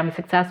in and say, I'm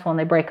successful, and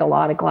they break a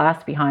lot of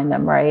glass behind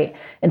them, right?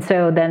 And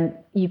so then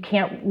you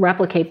can't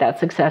replicate that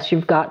success.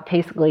 You've got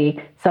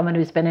basically someone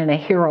who's been in a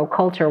hero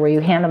culture where you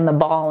hand them the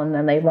ball and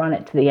then they run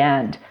it to the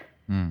end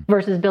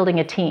versus building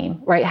a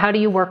team, right? How do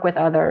you work with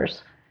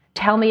others?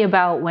 Tell me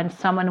about when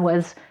someone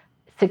was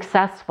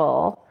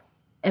successful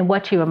and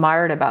what you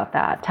admired about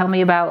that. Tell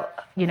me about,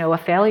 a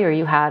failure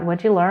you had.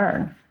 What'd you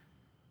learn,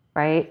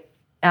 right?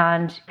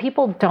 And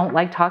people don't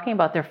like talking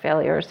about their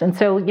failures. And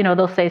so,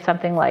 they'll say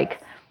something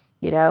like,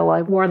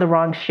 I wore the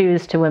wrong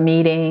shoes to a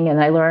meeting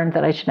and I learned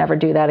that I should never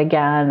do that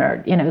again.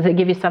 Or, they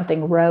give you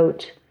something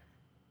rote.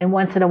 And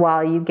once in a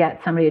while you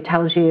get somebody who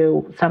tells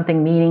you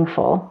something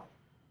meaningful.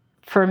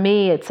 For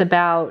me, it's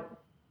about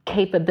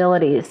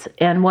capabilities.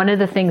 And one of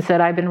the things that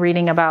I've been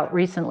reading about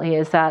recently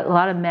is that a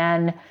lot of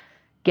men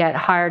get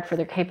hired for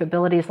their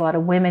capabilities. A lot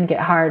of women get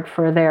hired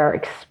for their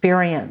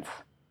experience.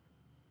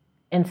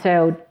 And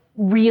so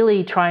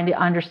really trying to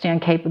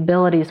understand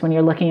capabilities when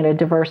you're looking at a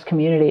diverse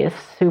community is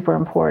super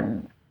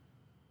important.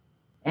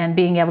 And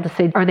being able to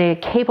say, are they a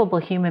capable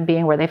human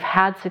being where they've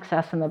had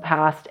success in the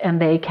past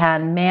and they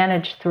can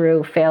manage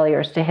through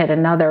failures to hit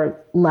another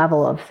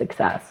level of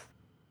success?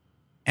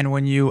 And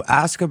when you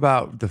ask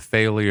about the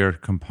failure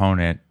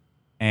component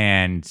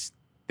and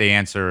they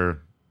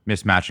answer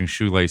mismatching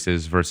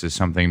shoelaces versus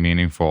something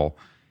meaningful,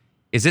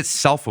 is it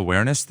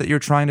self-awareness that you're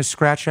trying to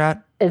scratch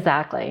at?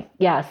 Exactly.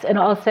 Yes. And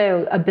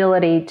also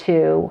ability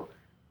to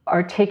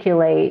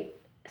articulate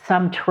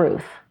some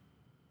truth,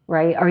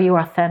 right? Are you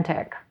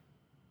authentic?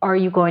 Are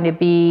you going to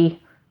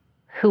be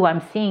who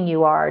I'm seeing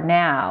you are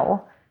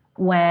now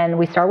when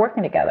we start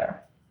working together?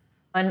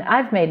 And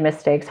I've made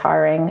mistakes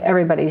hiring.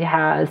 Everybody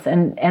has.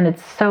 And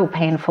it's so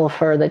painful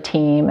for the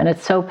team and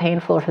it's so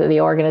painful for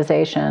the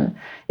organization.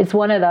 It's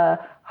one of the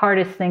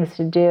hardest things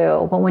to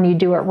do. But when you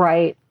do it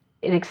right,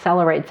 it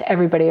accelerates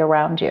everybody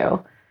around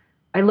you.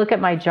 I look at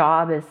my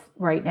job as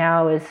right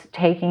now as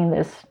taking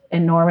this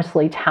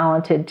enormously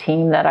talented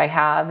team that I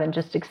have and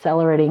just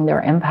accelerating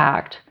their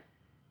impact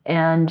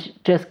and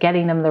just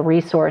getting them the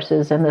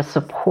resources and the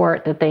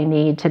support that they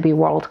need to be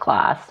world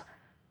class.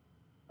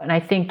 And I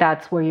think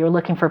that's where you're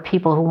looking for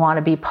people who want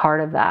to be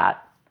part of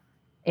that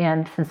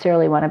and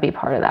sincerely want to be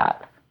part of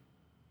that.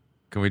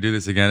 Can we do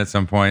this again at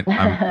some point?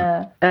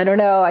 I don't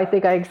know. I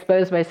think I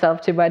exposed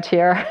myself too much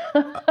here.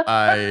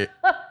 I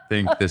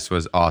think this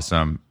was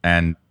awesome,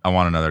 and I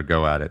want another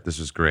go at it. This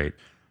was great.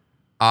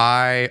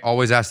 I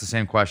always ask the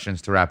same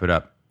questions to wrap it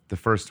up. The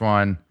first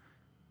one,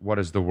 what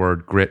does the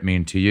word grit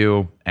mean to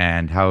you,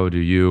 and how do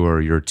you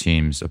or your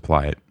teams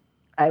apply it?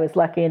 I was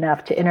lucky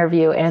enough to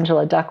interview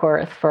Angela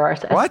Duckworth for our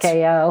What?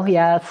 SKO.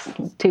 Yes,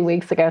 3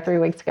 weeks ago.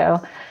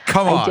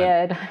 Come on.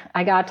 I did.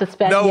 I got to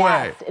spend, No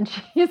yes, way. and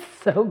she's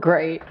so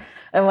great.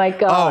 Oh my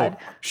God.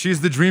 Oh,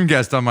 she's the dream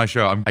guest on my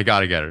show. I got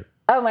to get her.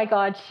 Oh my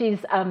God, she's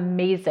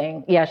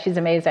amazing. Yeah, she's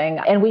amazing.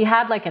 And we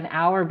had like an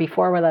hour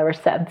before where they were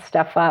setting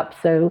stuff up.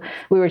 So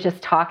we were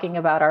just talking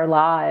about our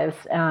lives.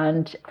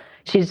 And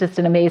she's just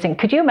an amazing.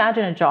 Could you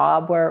imagine a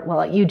job where,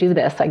 well, you do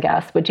this, I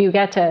guess, but you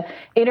get to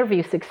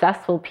interview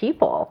successful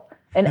people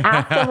and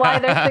ask them why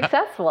they're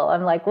successful?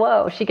 I'm like,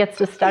 whoa, she gets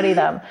to study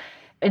them.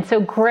 And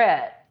so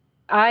grit,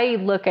 I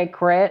look at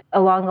grit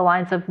along the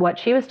lines of what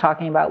she was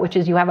talking about, which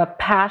is you have a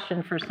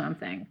passion for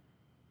something,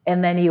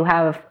 and then you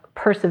have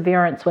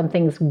perseverance when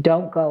things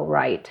don't go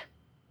right.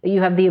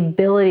 You have the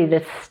ability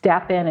to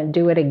step in and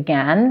do it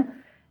again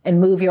and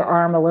move your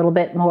arm a little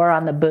bit more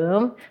on the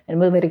boom and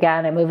move it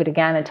again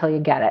until you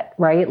get it,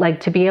 right? Like,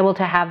 to be able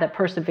to have that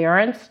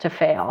perseverance to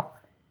fail.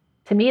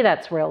 To me,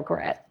 that's real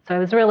grit. So I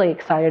was really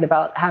excited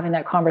about having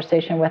that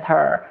conversation with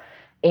her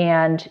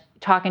and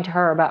talking to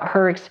her about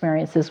her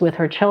experiences with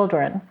her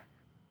children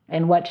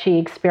and what she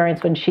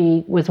experienced when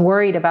she was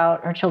worried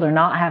about her children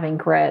not having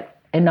grit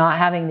and not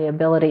having the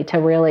ability to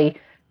really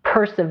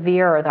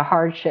persevere the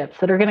hardships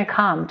that are going to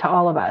come to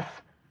all of us.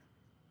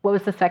 What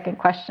was the second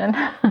question?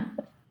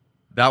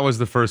 That was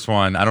the first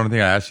one. I don't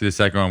think I asked you the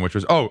second one, which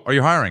was, are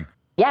you hiring?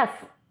 Yes,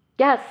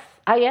 I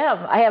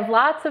am. I have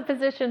lots of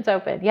positions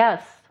open.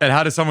 Yes. And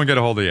how does someone get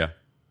a hold of you?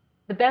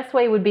 The best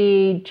way would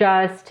be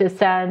just to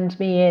send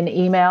me an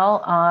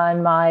email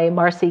on my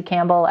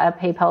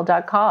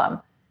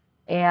marcycampbell@paypal.com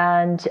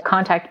and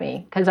contact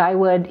me, because I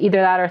would either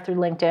that or through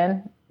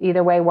LinkedIn.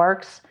 Either way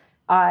works.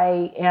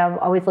 I am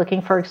always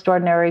looking for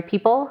extraordinary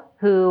people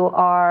who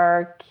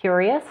are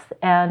curious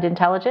and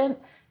intelligent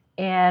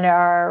and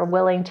are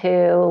willing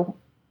to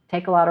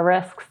take a lot of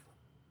risks.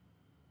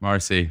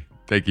 Marcy,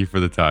 thank you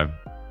for the time.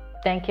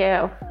 Thank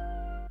you.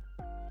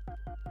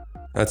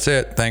 That's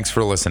it. Thanks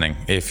for listening.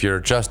 If you're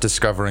just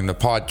discovering the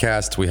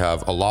podcast, we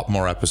have a lot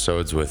more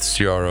episodes with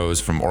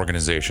CROs from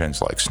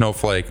organizations like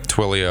Snowflake,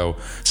 Twilio,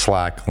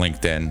 Slack,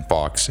 LinkedIn,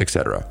 Box,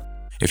 etc.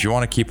 If you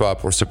want to keep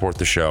up or support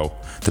the show,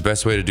 the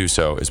best way to do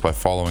so is by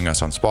following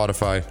us on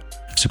Spotify,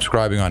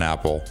 subscribing on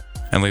Apple,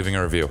 and leaving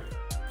a review.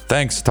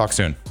 Thanks. Talk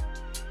soon.